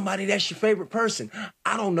to somebody that's your favorite person.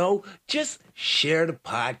 I don't know. Just share the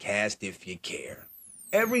podcast if you care.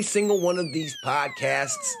 Every single one of these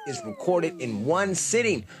podcasts is recorded in one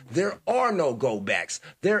sitting. There are no go backs.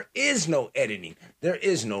 There is no editing. There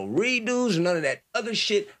is no redos, none of that other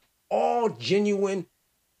shit. All genuine,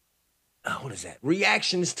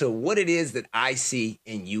 reactions to what it is that I see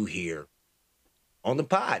and you hear on the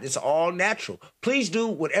pod. It's all natural. Please do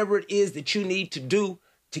whatever it is that you need to do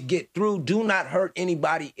to get through. Do not hurt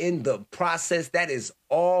anybody in the process. That is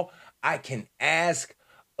all I can ask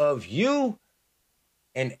of you.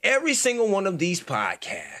 And every single one of these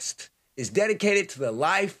podcasts is dedicated to the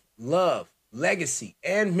life, love, legacy,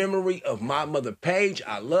 and memory of my mother, Paige.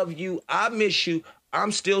 I love you. I miss you.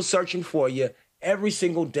 I'm still searching for you every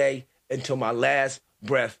single day until my last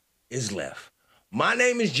breath is left. My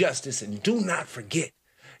name is Justice, and do not forget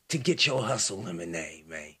to get your hustle lemonade,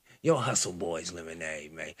 man. Your hustle boys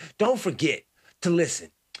lemonade, man. Don't forget to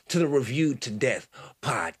listen to the Reviewed to Death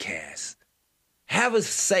podcast. Have a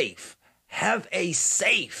safe,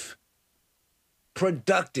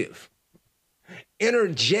 productive,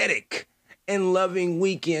 energetic, and loving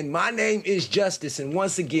weekend. My name is Justice, and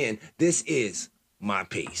once again, this is my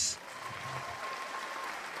piece.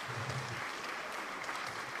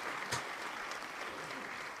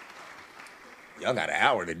 Y'all got an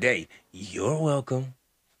hour today. You're welcome.